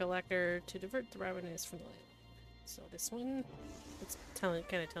 Use the recollector to divert the revenues from the land. So this one, it's kind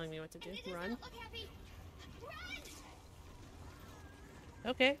of telling me what to do. Run.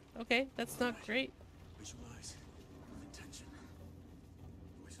 Okay, okay, that's not great. Visualize with intention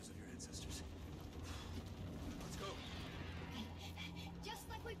the wishes of your ancestors. Let's go. Just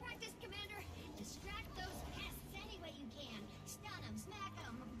like we practiced, Commander. Distract those pests any way you can. Stun them, smack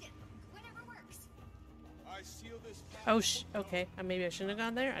them, whatever works. I seal this. Oh, okay. Maybe I shouldn't have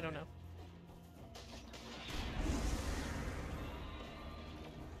gone there? I don't know.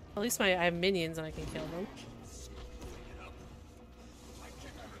 At least I have minions and I can kill them.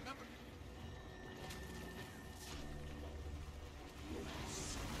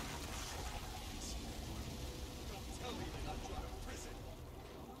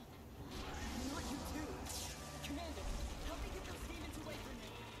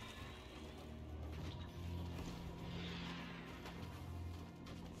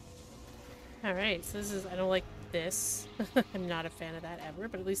 Alright, so this is, I don't like this. I'm not a fan of that ever,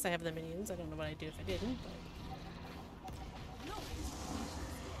 but at least I have the minions. I don't know what I'd do if I didn't, but...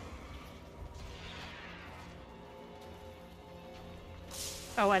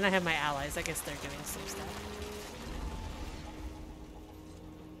 Oh, and I have my allies. I guess they're doing some stuff.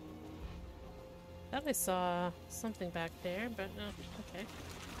 Thought I saw something back there, but no. Okay.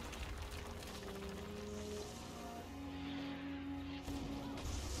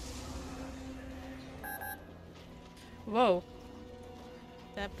 Whoa.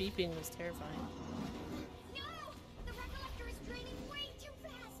 That beeping was terrifying. No! The recollector is draining way too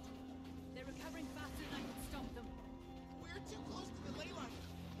fast! They're recovering faster than I can stop them. We're too close to the ley line.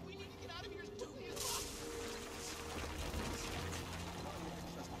 We need to get out of here as soon as possible.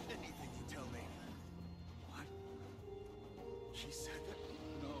 Trust anything you tell me. What? She said that?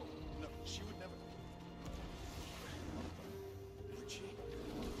 No, she would never. Would she?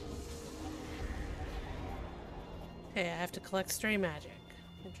 Okay, I have to collect stray magic.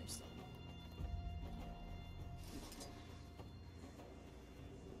 Interesting.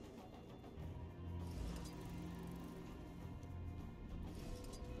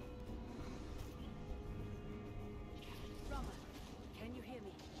 Rama, can you hear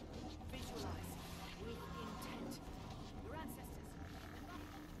me? Visualize with intent. Your ancestors.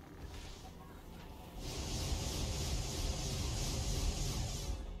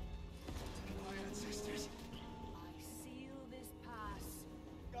 My ancestors. I seal this pass.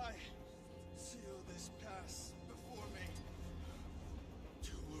 I seal this pass before me.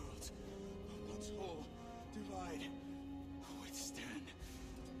 Two worlds, once whole, divide, withstand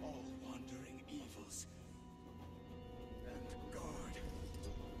all wandering evils, and guard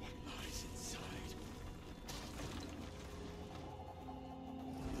what lies inside.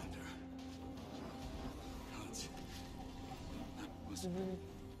 Thunder. Gods. That was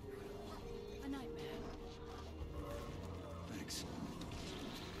A nightmare. Thanks.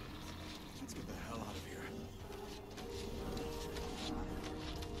 Let's get the hell out of here.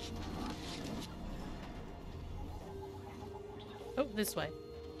 Oh, this way.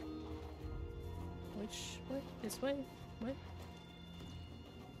 Which way? This way? What?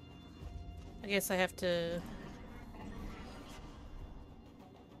 I guess I have to...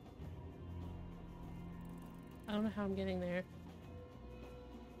 I don't know how I'm getting there.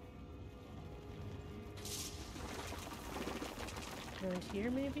 Around here,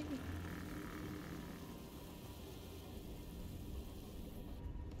 maybe?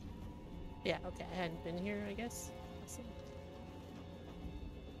 Yeah, okay, I hadn't been here, I guess. Awesome.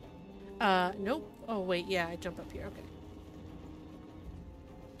 Nope. Oh, wait, yeah, I jump up here, okay.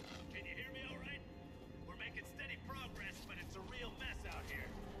 Can you hear me all right? We're making steady progress, but it's a real mess out here.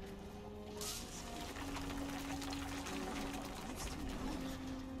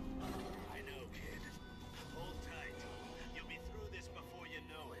 I know, kid. Hold tight. You'll be through this before you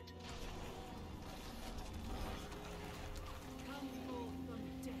know it.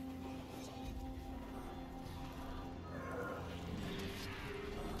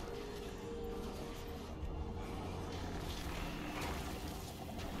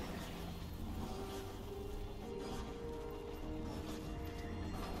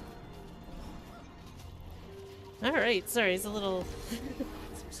 Alright, sorry, it's a little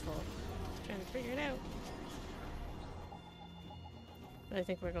stressful. Trying to figure it out. But I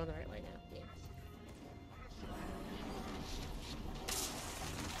think we're going the right way now. Yeah.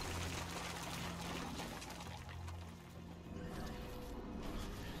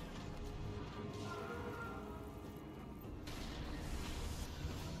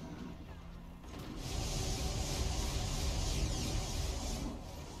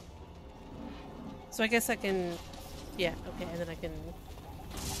 So I guess I can, yeah, okay, and then I can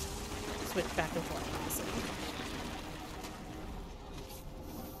switch back and forth. So.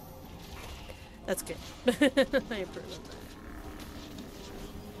 That's good. I approve of that.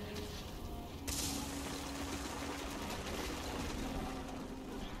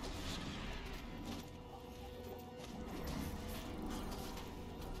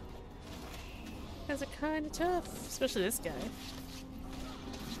 Guys are kind of tough, especially this guy.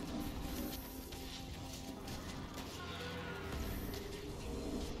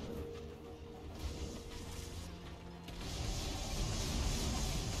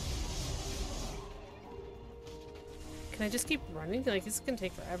 Can I just keep running? Like, this is gonna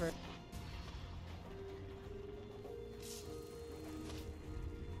take forever.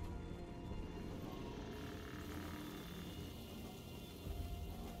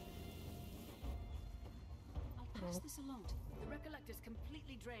 I'll pass this along. The recollector's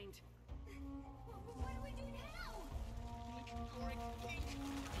completely drained. What do we do now?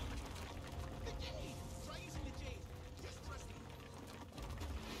 The jade! Try using the jade. Just trust me.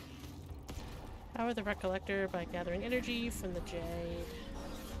 Power the recollector by gathering energy from the jade.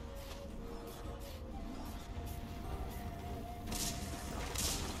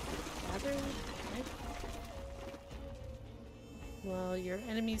 Gather? Okay. Well, your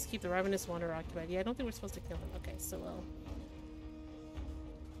enemies keep the ravenous wanderer occupied. Yeah, I don't think we're supposed to kill him. Okay, so well.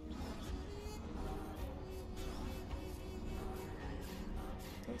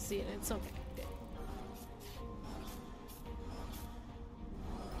 Don't see it. It's okay. Okay.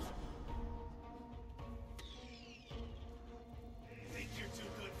 Think you're too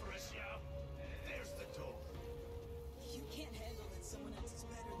good for us, Xiao? There's the door. You can't handle that someone else is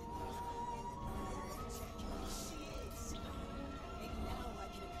better than you. And she is. Maybe now I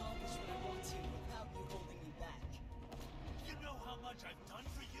can accomplish what I want to without you holding me back. You know how much I've done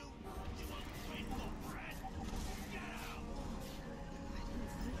for you? You ungrateful brat! Get out! I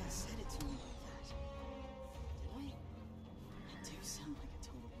didn't think I said it to you like that. Did I? I do sound like a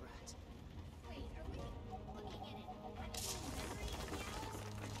total brat. Wait, are we looking at an actual memory of Meow's?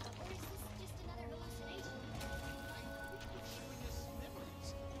 Or is this just another hallucination? It's showing us memories.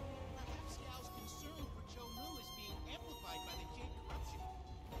 Perhaps Yao's concern for Cho Mu is being amplified by the jade corruption.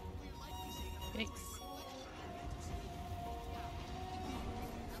 We're likely seeing a Yikes.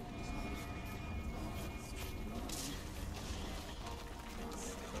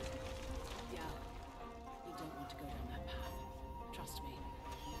 Yeah. You don't want to go down that path. Trust me.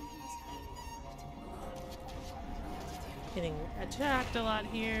 Getting attacked a lot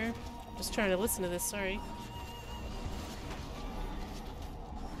here. Just trying to listen to this, sorry.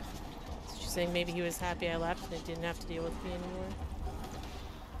 She's saying maybe he was happy I left and it didn't have to deal with me anymore.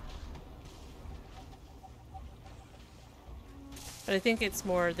 But I think it's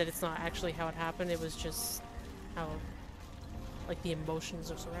more that it's not actually how it happened, it was just how, like, the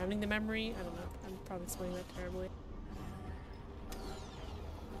emotions are surrounding the memory. I don't know, I'm probably explaining that terribly.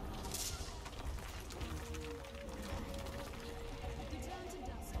 Return to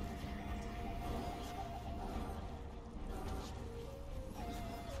dusk.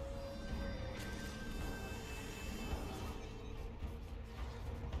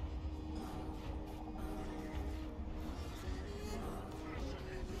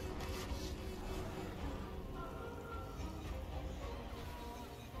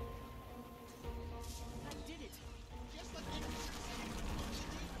 I did it. Just like every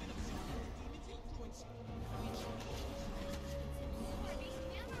demon's influence. Or these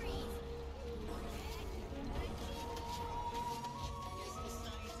memories? Yes, the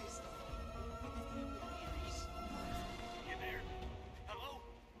scientist. With his new theories. You there? Hello?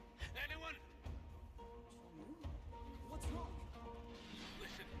 Anyone? What's wrong?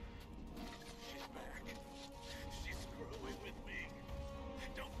 Listen. She's back. She's screwing with me.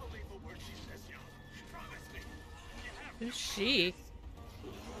 Don't believe a word she says, Xiao. Promise me. You have Who's she?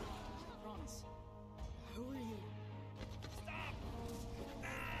 Promise. Who are you? stop!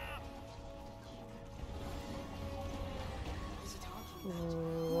 Ah! What is he talking about?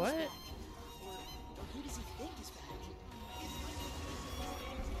 What? Who's back? Or who does he think is back?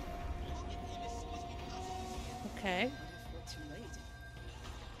 Okay. What if we're too late?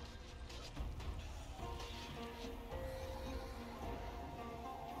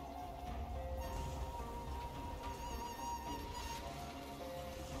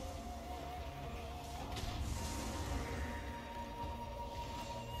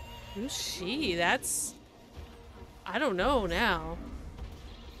 Who's she? That's... I don't know now.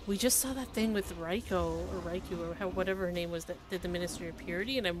 We just saw that thing with Raikou, or whatever her name was, that did the Ministry of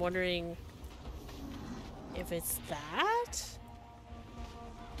Purity, and I'm wondering if it's that?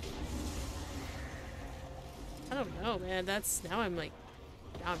 I don't know, man. That's... Now I'm like...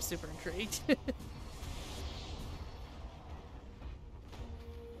 Now I'm super intrigued.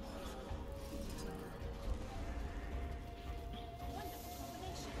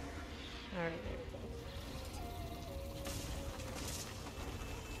 Alright, there we go.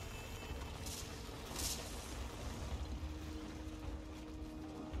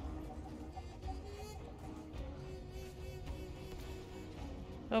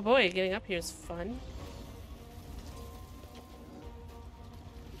 Oh boy, getting up here is fun.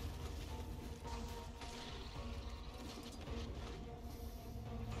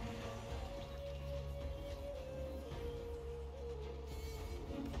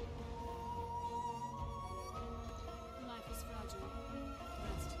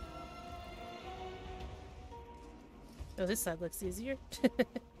 Oh, this side looks easier.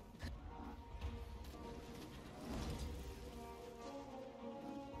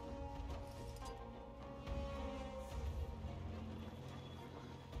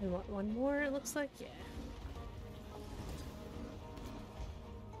 And what, one more it looks like? Yeah.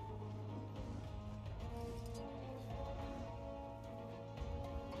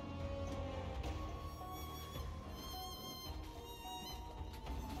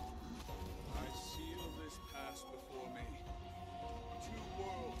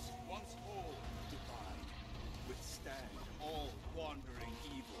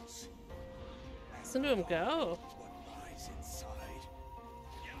 Listen to him go. What lies inside?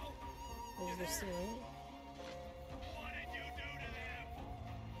 There's the ceiling. What did you do to them?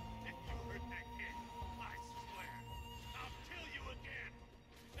 If you hurt that kid, I swear, I'll kill you again.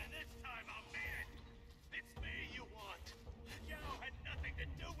 And this time I'll mean it. It's me you want. Yao had nothing to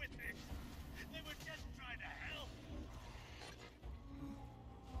do with this. They were just trying to help.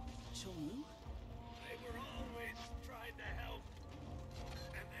 Chilmu? They were always trying to help.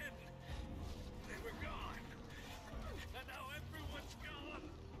 And then they were gone. And now everyone's gone.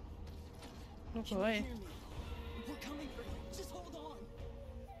 Oh boy. We're coming for you. Just hold on.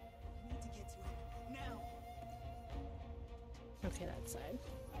 We need to get to it now. Okay, that side.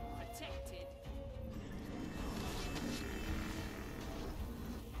 Protected.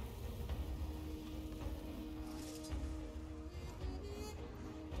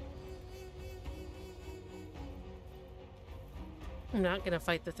 I'm not gonna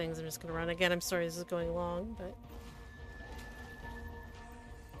fight the things, I'm just gonna run. Again, I'm sorry this is going long, but...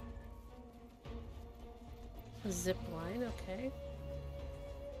 Zip line, okay.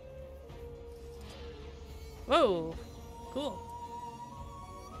 Whoa! Cool.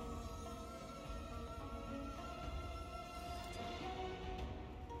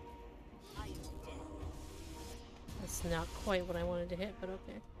 That's not quite what I wanted to hit, but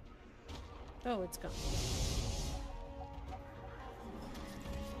okay. Oh, it's gone.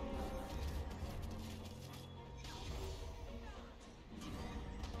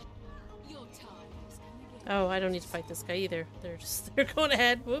 Oh, I don't need to fight this guy either. They're going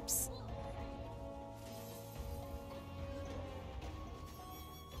ahead. Whoops.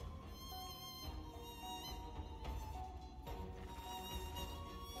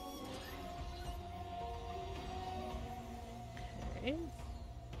 Okay.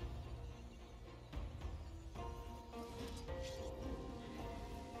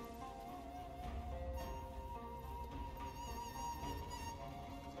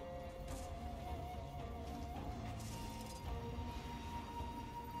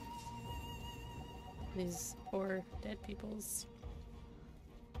 These poor dead peoples.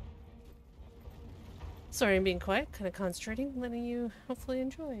 Sorry, I'm being quiet, kind of concentrating, letting you hopefully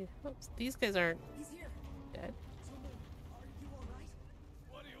enjoy. Oh, these guys aren't dead.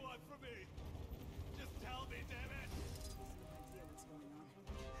 What do you want from me? Just tell me, damn it! Idea what's going on.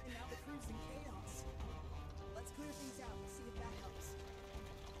 And now the crew's in chaos. Let's clear things out and see if that helps.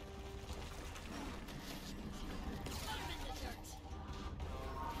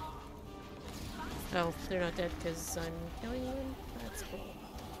 Oh, they're not dead because I'm killing them? That's cool.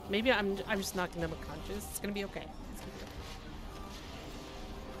 Maybe I'm just knocking them unconscious. It's gonna be okay. It's gonna be okay.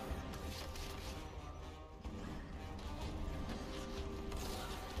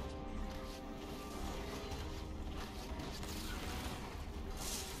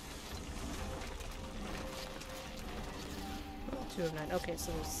 Oh, 2 of 9. Okay,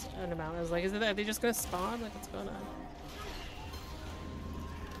 so there's an amount. I was like, are they just gonna spawn? Like, what's going on?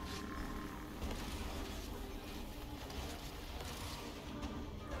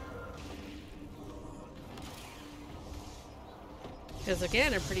 because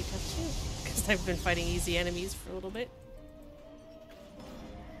again, are pretty tough too. Because I've been fighting easy enemies for a little bit.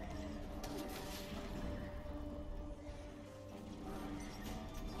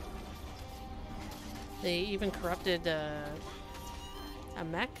 They even corrupted a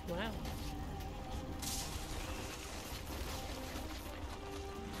mech? Wow.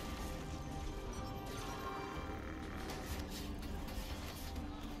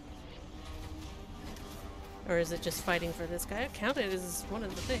 Or is it just fighting for this guy? I count it as one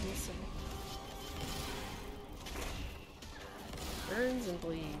of the things. So. Burns and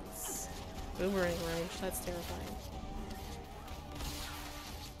bleeds. Boomerang range, that's terrifying.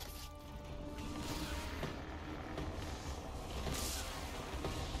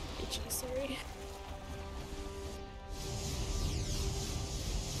 Itchy, sorry.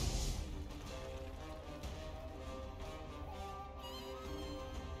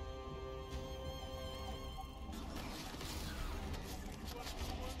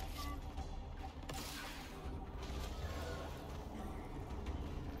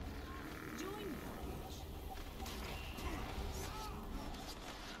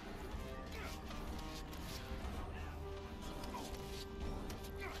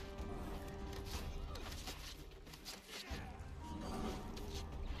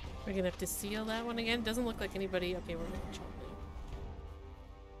 We're gonna have to seal that one again. Doesn't look like anybody. Okay, we're gonna jump in.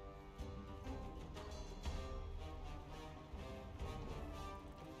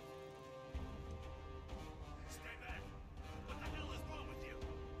 Stay back. What the hell is wrong with you?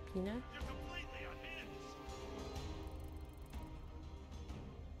 Pina? You're completely unhinged.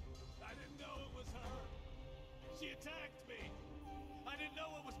 I didn't know it was her. She attacked me. I didn't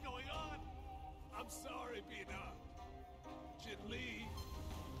know what was going on. I'm sorry, Pina. Jin Lee.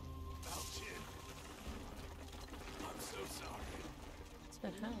 Oh, Jin. I'm so sorry. What the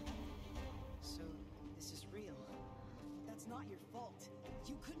hell? So, this is real. That's not your fault.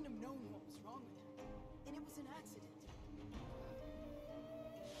 You couldn't have known what was wrong with him. And it was an accident.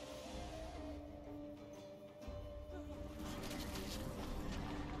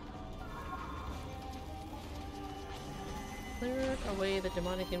 Clear away the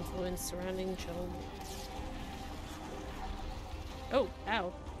demonic influence surrounding Chum. Oh,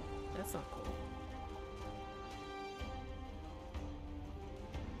 ow. That's not cool.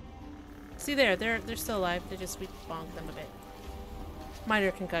 See there, they're still alive. They just, we bonked them a bit.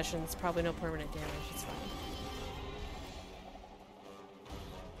 Minor concussions, probably no permanent damage, it's fine.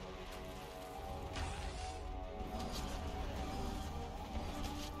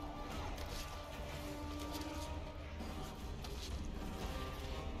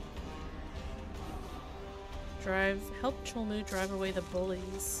 Help Cholmu drive away the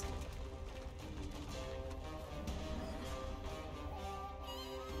bullies.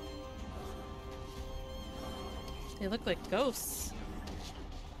 They look like ghosts.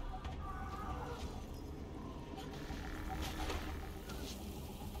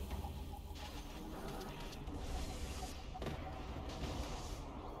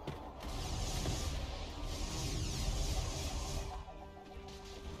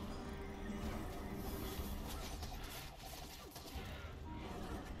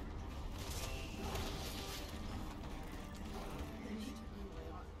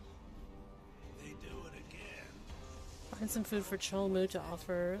 Find some food for Cholmu to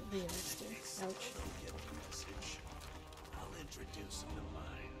offer the youngster. Ouch. I'll introduce him to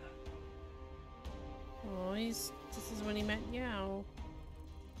mine. Oh, this is when he met Yao.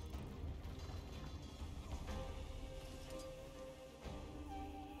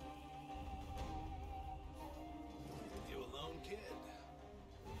 You alone, kid?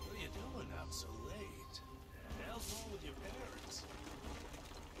 What are you doing out so late? What the hell's wrong with your parents?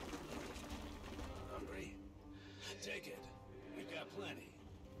 Hungry? Take it. We've got plenty.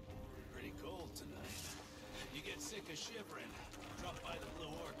 Pretty cold tonight. You get sick of shivering, drop by the Blue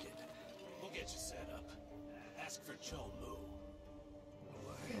Orchid. We'll get you set up. Ask for Cholmu.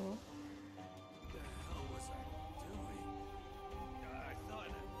 What? Oh. What the hell was I doing? I thought...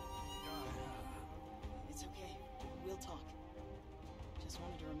 It's okay. We'll talk. Just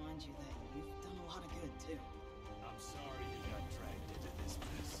wanted to remind you that you've done a lot of good, too. I'm sorry you got dragged into this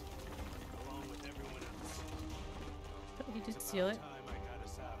mess. Along with everyone else. He did seal it. Time I got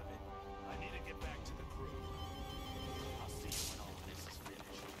us out of it. I need to get back to the crew. I'll see you when all of this is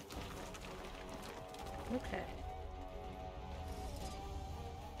finished. Okay.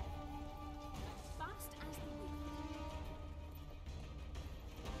 Fast as the wind.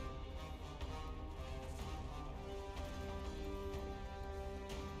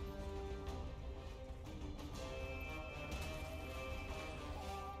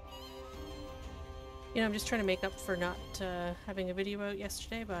 You know, I'm just trying to make up for not having a video out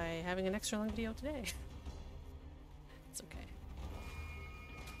yesterday by having an extra long video today. It's okay.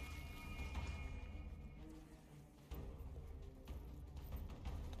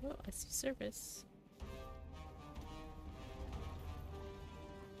 Oh, I see service.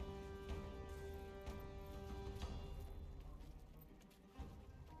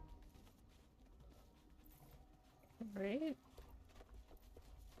 Alright.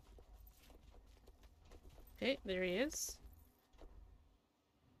 Okay, there he is.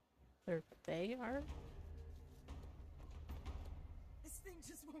 Or they are. This thing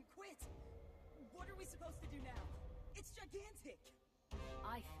just won't quit. What are we supposed to do now? It's gigantic.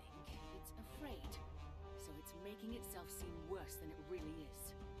 I think it's afraid. So it's making itself seem worse than it really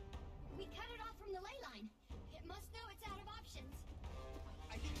is. We cut it off from the ley line. It must know it's out of options.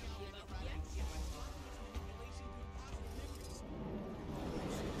 I think I'll get the right idea by talking to manipulation through positive memories.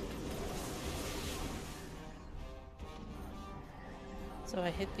 So I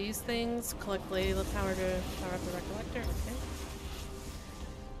hit these things, collect Lady the power to power up the Recollector. Okay.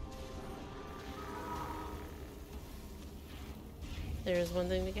 There's one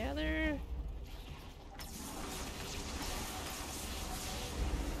thing to gather.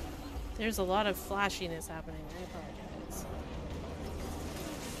 There's a lot of flashiness happening. I apologize.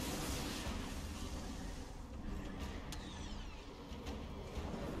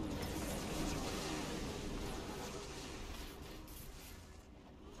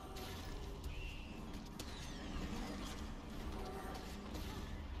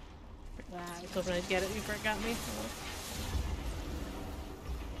 Wow, I was hoping I'd get it before it got me. Oh.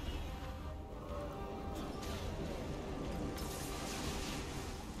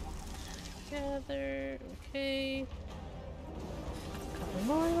 Gather, okay. A couple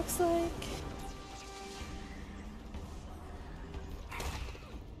more, looks like.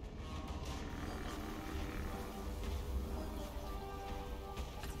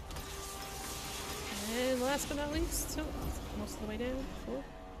 And last but not least, so most of the way down. Cool.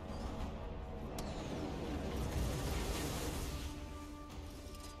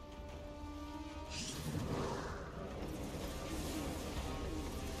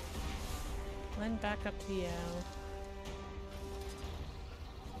 Then back up to Yao.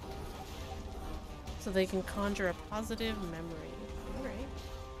 So they can conjure a positive memory. Alright.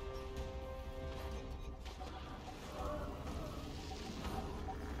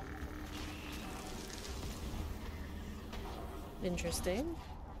 Interesting.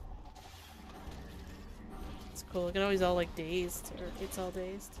 It's cool. Look at how he's all like dazed, or it's all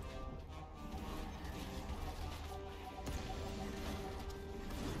dazed.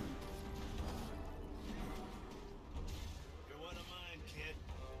 You're one of mine, kid.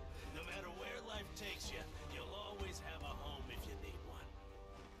 No matter where life takes you, you'll always have a home if you need one.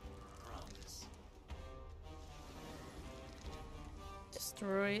 Promise.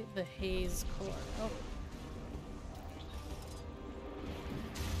 Destroy the haze core. Oh.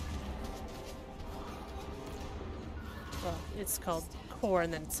 Well, it's called core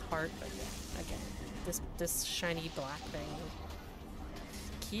and then it's heart, but yeah, again, this shiny black thing.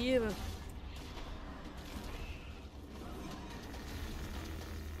 Kill.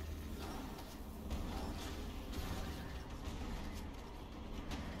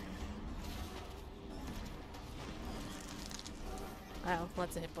 Wow,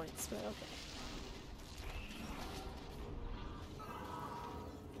 lots of hit points, but okay.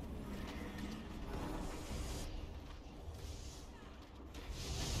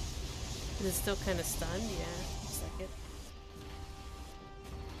 Is it still kind of stunned? Yeah, looks like it.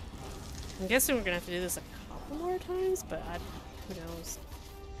 I'm guessing we're gonna have to do this a couple more times, but who knows?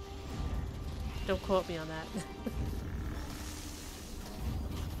 Don't quote me on that.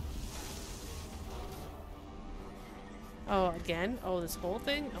 Oh, again? Oh, this whole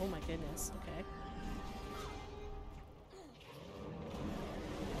thing? Oh my goodness, okay.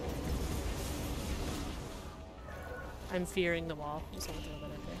 I'm fearing the wall. Just want to throw that out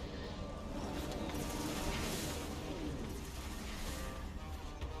there.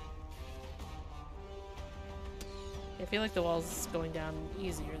 I feel like the wall's going down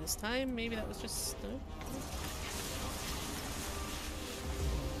easier this time. Maybe that was just...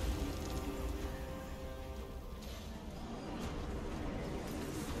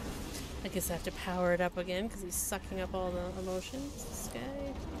 I guess I have to power it up again because he's sucking up all the emotions, this guy.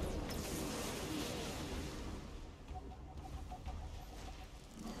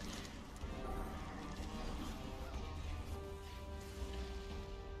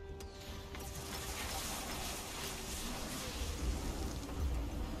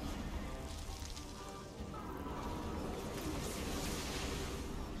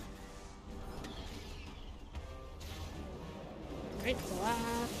 Alright, voila.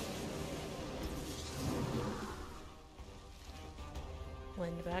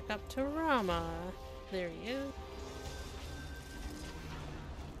 Blend back up to Rama. There he is.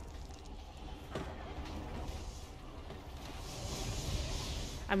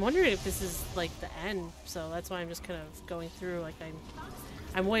 I'm wondering if this is like the end, so that's why I'm just kind of going through. Like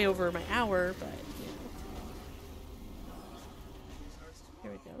I'm way over my hour, but you know.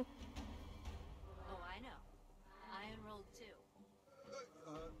 Here we go. Oh, I know. I enrolled too.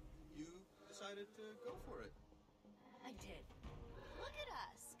 You decided to go for it. I did. Look at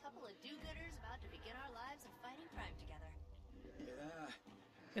us, couple of do-gooders about to begin our lives of fighting crime together. Yeah.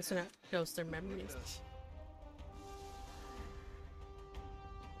 Guess they're not ghosts, they're memories.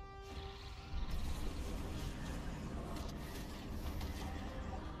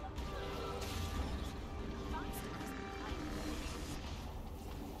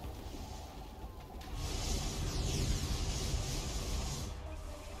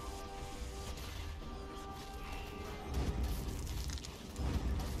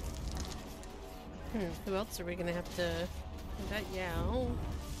 Who else are we gonna have to... Yeah,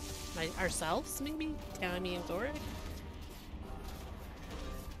 ourselves, maybe? Tammy and Gorik?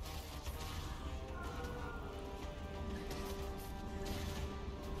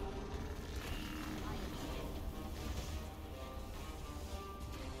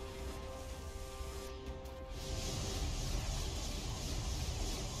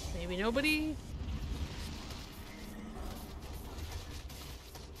 Maybe nobody?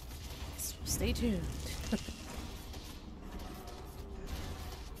 So stay tuned.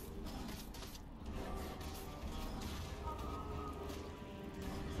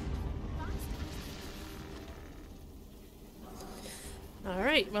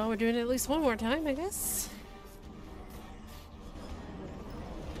 Alright, well, we're doing it at least one more time, I guess.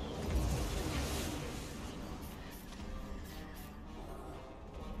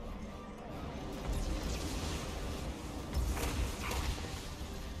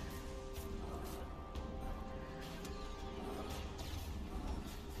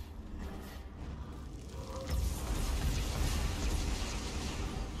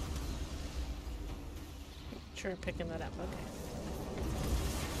 Sure, picking that up, okay.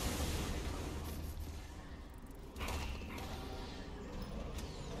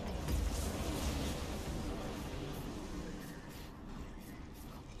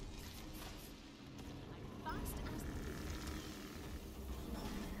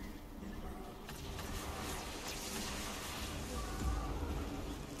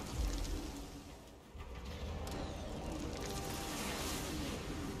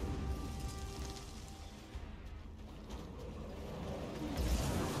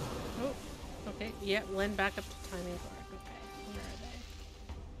 Yeah, Len back up to timing clock. Okay, where are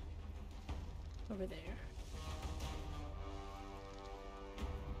they? Over there.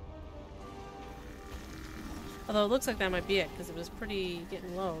 Although it looks like that might be it, because it was pretty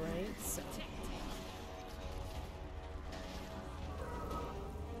getting low, right? So.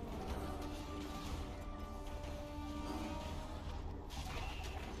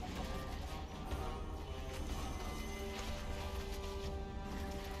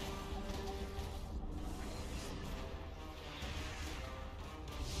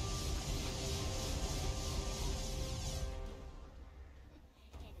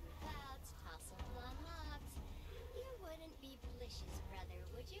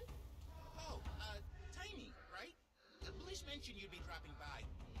 mentioned you'd be dropping by.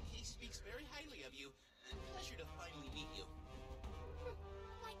 He speaks very highly of you. Pleasure to finally meet you.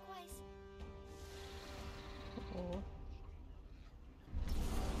 Likewise. Oh.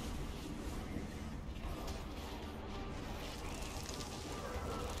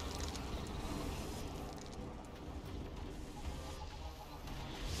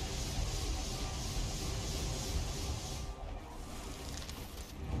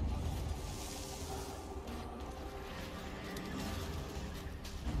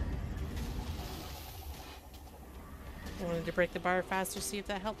 I wanted to break the bar faster, see if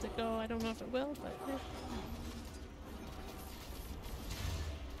that helped it go. I don't know if it will, but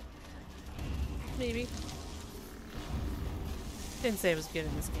maybe. Didn't say it was good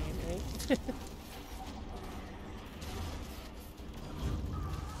in this game, right?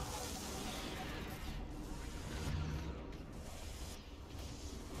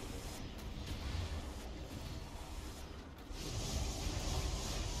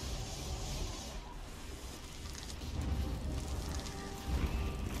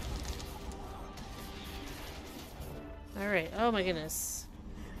 Alright, oh my goodness.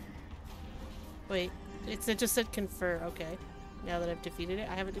 Wait, it just said confer, okay. Now that I've defeated it,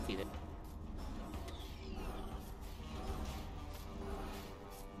 I haven't defeated it.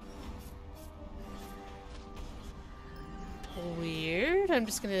 Weird. I'm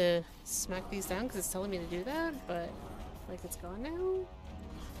just gonna smack these down because it's telling me to do that, but like it's gone now.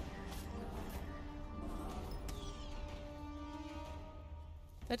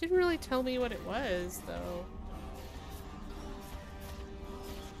 That didn't really tell me what it was, though.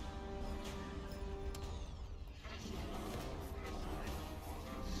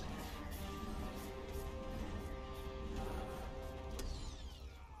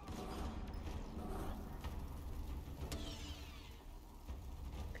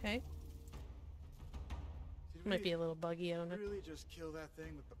 Okay. Might be a little buggy, I don't know. Really just kill that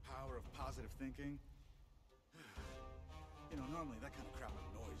thing with the power of positive thinking? You know, normally that kind of crap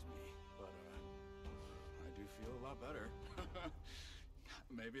annoys me, but I do feel a lot better.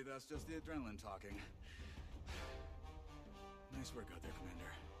 Maybe that's just the adrenaline talking. Nice work out there,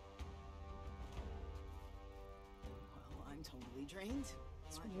 Commander. Well, I'm totally drained.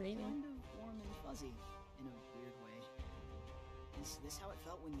 It's but raining. kind of warm and fuzzy in a weird way. Is this how it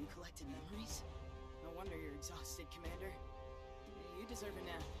felt when you collected memories? No wonder you're exhausted, Commander. You deserve a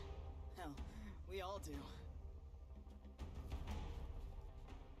nap. Hell, we all do.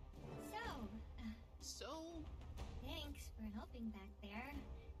 So, thanks for helping back there.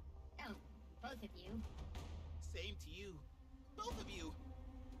 Oh, both of you. Same to you. Both of you.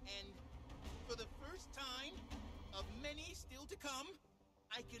 And for the first time, of many still to come,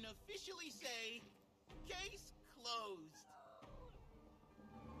 I can officially say, case closed.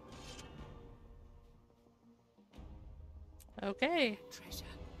 Okay. Treasure.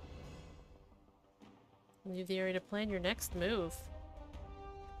 Leave the area to plan your next move.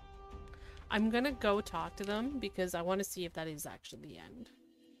 I'm gonna go talk to them because I want to see if that is actually the end.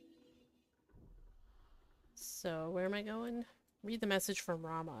 So, where am I going? Read the message from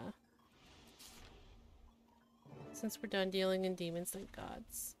Rama. Since we're done dealing in demons, thank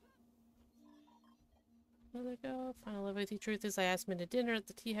gods. Where'd I go? Final love with you. Truth is, I asked him to dinner at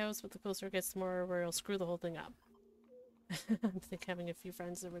the tea house, but the closer it gets to more where he'll screw the whole thing up. I think having a few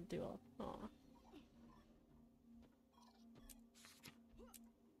friends that would do all. Aw.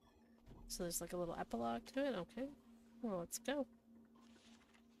 So there's like a little epilogue to it? Okay. Well, let's go.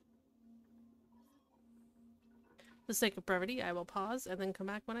 For the sake of brevity, I will pause and then come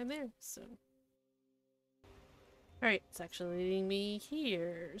back when I'm there, so. Alright, it's actually leading me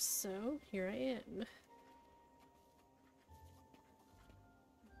here, so here I am.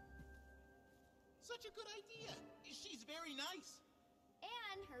 Such a good idea. She's very nice.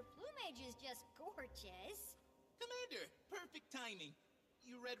 And her plumage is just gorgeous. Commander, perfect timing.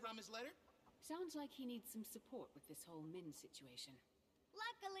 You read Rama's letter? Sounds like he needs some support with this whole Min situation.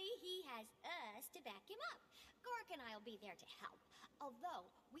 Luckily, he has us to back him up. Gork and I'll be there to help. Although,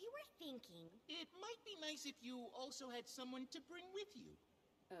 we were thinking... It might be nice if you also had someone to bring with you.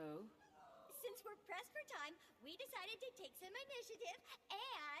 Oh? Since we're pressed for time, we decided to take some initiative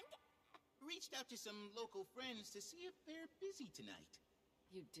and... Reached out to some local friends to see if they're busy tonight.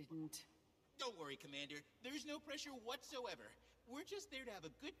 You didn't. Don't worry, Commander. There's no pressure whatsoever. We're just there to have a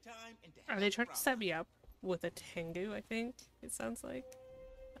good time and to help. Are they trying to set me up with a Tengu, I think? It sounds like.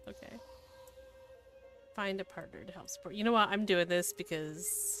 Okay. Find a partner to help support. You know what? I'm doing this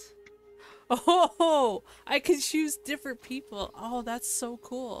because... Oh! I can choose different people. Oh, that's so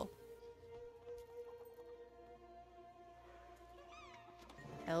cool.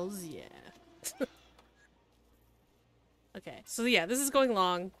 Hells yeah. Okay, so yeah, this is going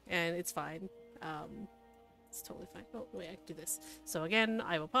long, and it's fine. It's totally fine. Oh, wait, I can do this. So again,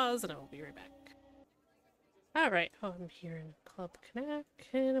 I will pause, and I will be right back. Alright, oh, I'm here in Club Kanak,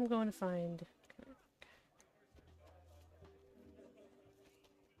 and I'm going to find Kanak.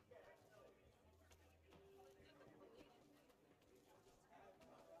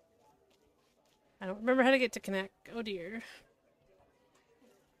 I don't remember how to get to Kanak. Oh dear.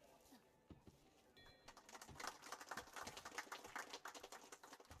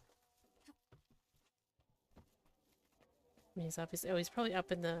 He's obviously, oh, he's probably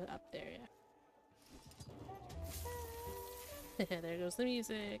up in the, up there, yeah. There goes the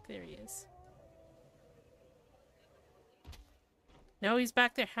music. There he is. No, he's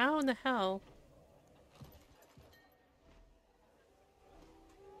back there. How in the hell?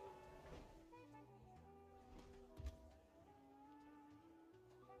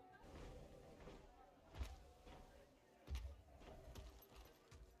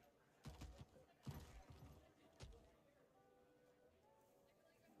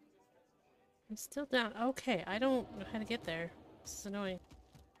 I'm still down. Okay, I don't know how to get there. This is annoying.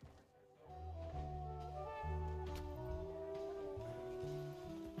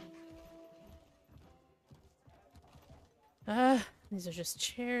 These are just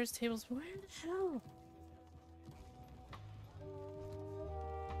chairs, tables. Where the hell?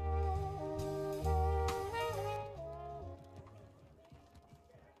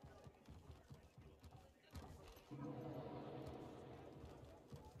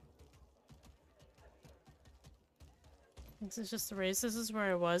 This is just the race. This is where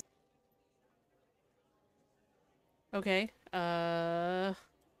I was. Okay. I'm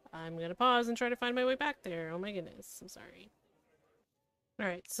gonna pause and try to find my way back there. Oh my goodness. I'm sorry.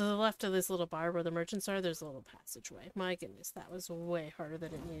 Alright, so to the left of this little bar where the merchants are, there's a little passageway. My goodness, that was way harder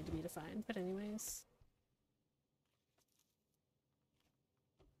than it needed to be to find. But anyways.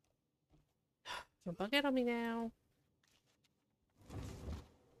 Don't bug out on me now.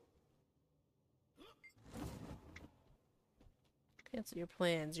 Cancel your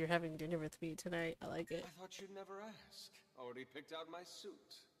plans. You're having dinner with me tonight. I like it. I thought you'd never ask. Already picked out my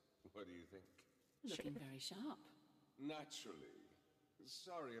suit. What do you think? Looking very sharp. Naturally.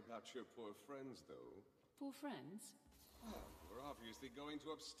 Sorry about your poor friends, though. Poor friends? Well, we're obviously going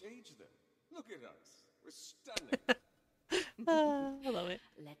to upstage them. Look at us. We're stunning. I love it.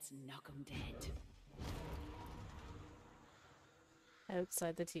 Let's knock 'em dead.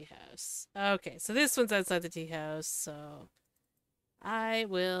 Outside the tea house. Okay, so this one's outside the tea house, so I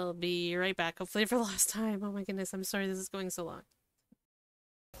will be right back, hopefully for the last time. Oh my goodness, I'm sorry this is going so long.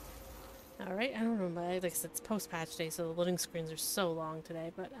 Alright, I don't know, like I said, it's post-patch day, so the loading screens are so long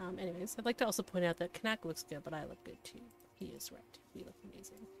today, but anyways, I'd like to also point out that Knack looks good, but I look good too. He is right. We look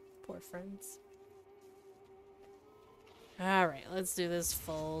amazing. Poor friends. Alright, let's do this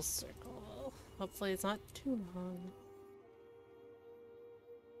full circle. Hopefully it's not too long.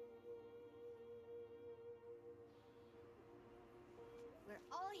 We're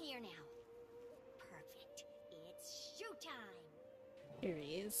all here now. Perfect. It's showtime. Here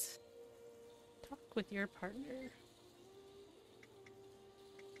he is. Talk with your partner.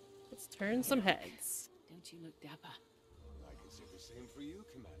 Let's turn some heads. Don't you look dapper? I can say the same for you,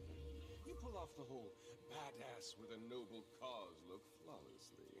 Commander. You pull off the whole badass with a noble cause look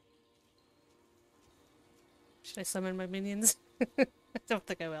flawlessly. Should I summon my minions? I don't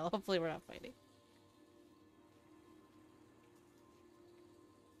think I will. Hopefully we're not fighting.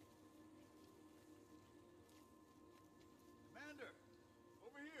 Commander,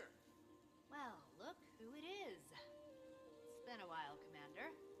 over here. Well, look who it is. It's been a while,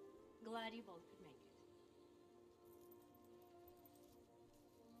 Commander. Glad you both could make it.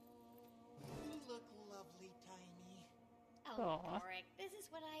 You look lovely, Tiny. Oh, Aw. Auric, this is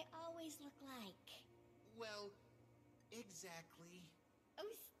what I always look like. Well, exactly.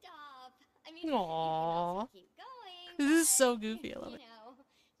 Oh, stop. I mean, Aww. you can also keep going. This is but, so goofy, I love it. You know,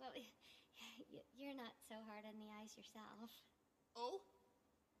 well, you're not so hard on the eyes yourself. Oh?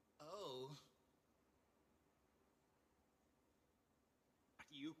 Oh.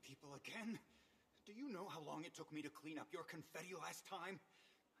 You people again? Do you know how long it took me to clean up your confetti last time?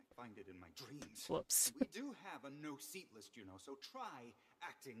 I find it in my dreams. Whoops. We do have a no-seat list, you know, so try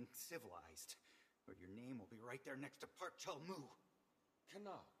acting civilized. Or your name will be right there next to Park Chalmu.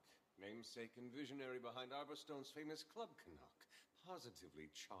 Canuck, namesake and visionary behind Arborstone's famous Club Canuck.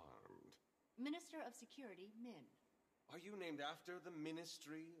 Positively charmed. Minister of Security, Min. Are you named after the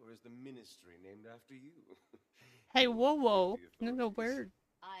ministry, or is the ministry named after you? Hey, whoa, whoa. No word.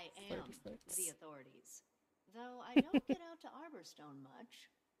 I Flirty am flirts. the authorities. Though I don't get out to Arborstone much.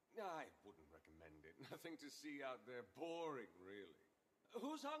 I wouldn't recommend it. Nothing to see out there. Boring, really.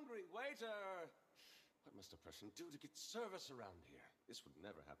 Who's hungry? Waiter! What must a person do to get service around here? This would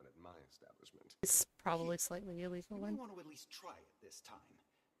never happen at my establishment. It's probably slightly illegal You may one. want to at least try it this time.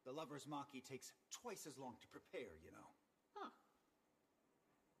 The lover's maki takes twice as long to prepare, you know. Huh.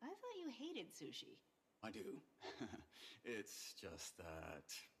 I thought you hated sushi. I do. It's just that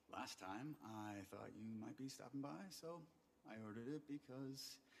last time I thought you might be stopping by, so I ordered it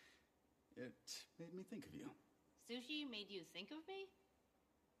because it made me think of you. Sushi made you think of me?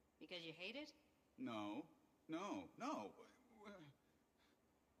 Because you hate it? No, no, no.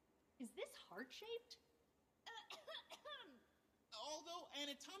 Is this heart-shaped? Although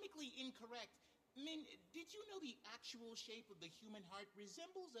anatomically incorrect, Min, did you know the actual shape of the human heart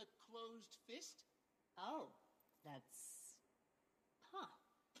resembles a closed fist? Oh, that's... Huh.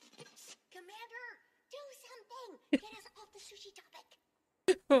 Commander, do something! Get us off the sushi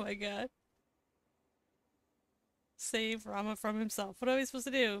topic! Oh my god. Save Rama from himself. What are we supposed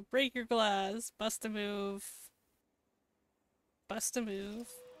to do? Break your glass. Bust a move. Bust a move.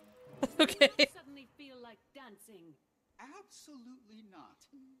 Okay. Suddenly feel like dancing. Absolutely not.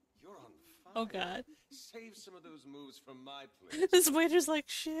 You're on fire. Oh god. Save some of those moves from my place. This waiter's like,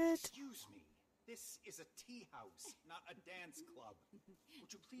 shit. Excuse me. This is a tea house, not a dance club.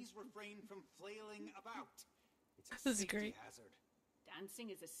 Would you please refrain from flailing about? It's a This is safety great. hazard. Dancing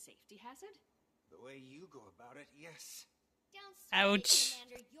is a safety hazard? The way you go about it, yes. Don't sweat it, Ouch.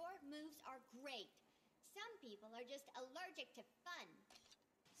 Commander. Your moves are great. Some people are just allergic to fun.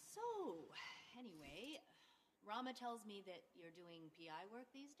 So, anyway, Rama tells me that you're doing PI work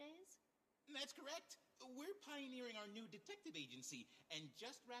these days? That's correct. We're pioneering our new detective agency and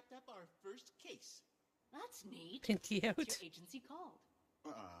just wrapped up our first case. That's neat. Pinky out. What's your agency called?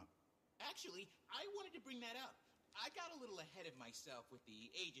 Actually, I wanted to bring that up. I got a little ahead of myself with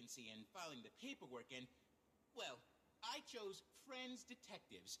the agency and filing the paperwork and, well, I chose Friends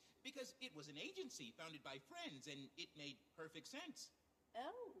Detectives because it was an agency founded by friends and it made perfect sense.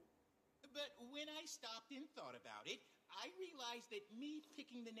 Oh. But when I stopped and thought about it, I realized that me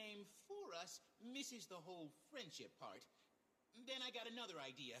picking the name for us misses the whole friendship part. Then I got another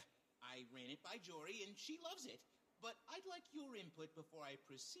idea. I ran it by Jory and she loves it. But I'd like your input before I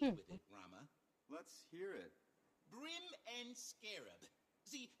proceed with it, Rama. Let's hear it. Brim and Scarab.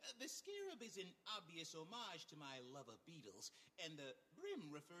 See, the Scarab is an obvious homage to my love of beetles, and the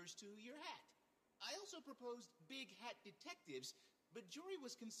brim refers to your hat. I also proposed Big Hat Detectives, but Jory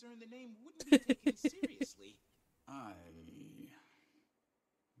was concerned the name wouldn't be taken seriously. I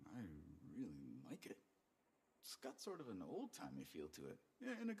really like it. It's got sort of an old-timey feel to it,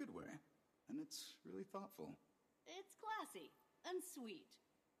 in a good way, and it's really thoughtful. It's classy and sweet.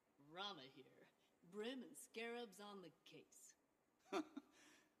 Rama here. Brim and Scarabs on the case.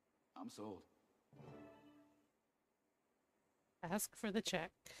 I'm sold. Ask for the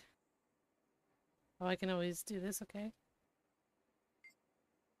check. Oh, I can always do this, okay?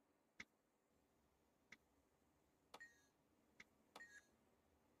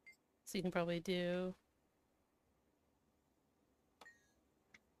 So you can probably do...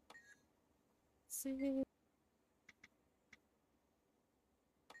 See...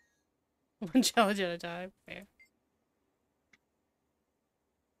 One challenge at a time. Fair.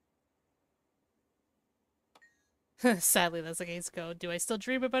 Sadly, that's the case code. Do I still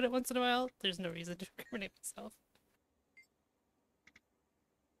dream about it once in a while? There's no reason to incriminate myself.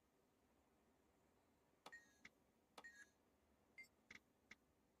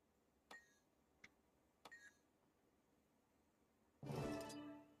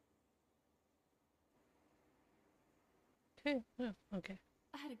 Okay. Oh, okay.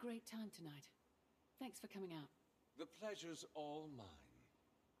 I had a great time tonight. Thanks for coming out. The pleasure's all mine.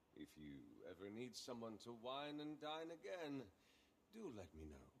 If you ever need someone to wine and dine again, do let me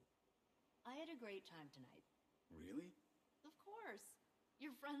know. I had a great time tonight. Really? Of course.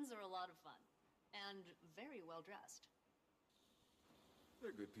 Your friends are a lot of fun. And very well dressed.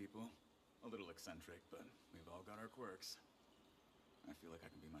 They're good people. A little eccentric, but we've all got our quirks. I feel like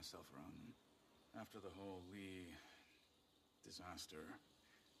I can be myself around them. After the whole Lee disaster,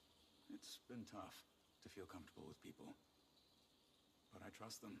 it's been tough to feel comfortable with people. But I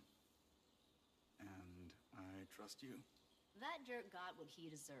trust them. And I trust you. That jerk got what he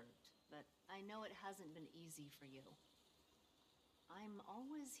deserved, but I know it hasn't been easy for you. I'm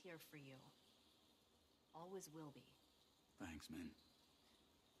always here for you. Always will be. Thanks, man.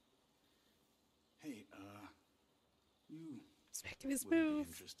 Hey, you He's making his wouldn't move.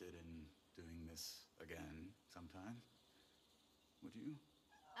 be interested in doing this again sometime? Would you?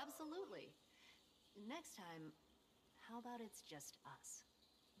 Absolutely. Next time, how about it's just us?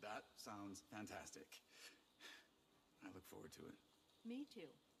 That sounds fantastic. I look forward to it. Me too.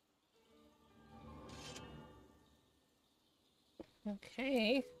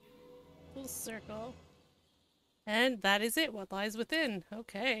 Okay. Full circle. And that is it. What lies within.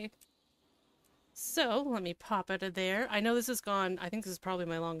 Okay. So, let me pop out of there. I know this is gone. I think this is probably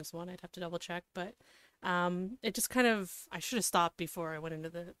my longest one. I'd have to double check, but it just kind of... I should have stopped before I went into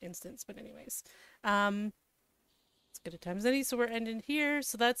the instance, but anyways. It's good a time as any, so we're ending here.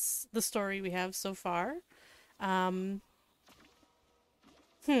 So that's the story we have so far.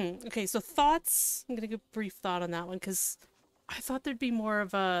 Okay, so thoughts. I'm gonna give a brief thought on that one, because I thought there'd be more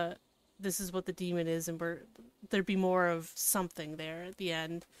of a... This is what the demon is, and there'd be more of something there at the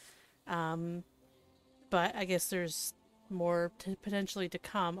end. But I guess there's more potentially to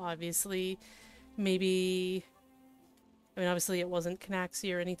come, obviously. Maybe... I mean, obviously it wasn't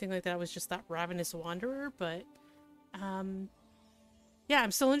Canaxi or anything like that. It was just that ravenous wanderer, but... yeah,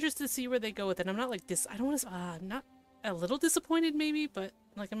 I'm still interested to see where they go with it. I'm not like this... I don't want to... not a little disappointed, maybe, but...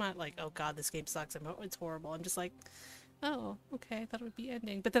 Like, I'm not like, oh god, this game sucks. It's horrible. I'm just like... Oh, okay, I thought it would be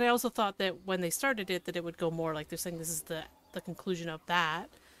ending. But then I also thought that when they started it, that it would go more like they're saying this is the conclusion of that.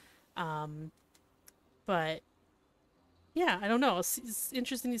 But yeah, I don't know. It's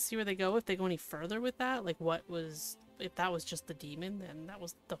interesting to see where they go, if they go any further with that. Like, if that was just the demon, then that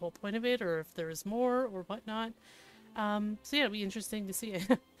was the whole point of it, or if there is more or whatnot. So yeah, it'll be interesting to see.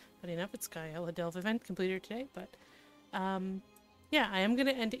 Funny enough, it's Skyella Delve event completed today, but yeah, I am going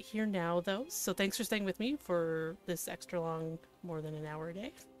to end it here now, though. So thanks for staying with me for this extra long, more than an hour a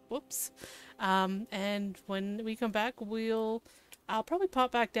day. Whoops. And when we come back, I'll probably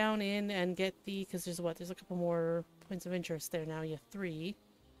pop back down in and get because there's a couple more points of interest there now. You have 3.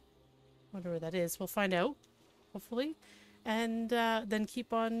 Wonder where that is. We'll find out, hopefully. And then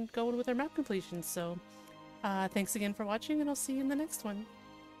keep on going with our map completions. So thanks again for watching, and I'll see you in the next one.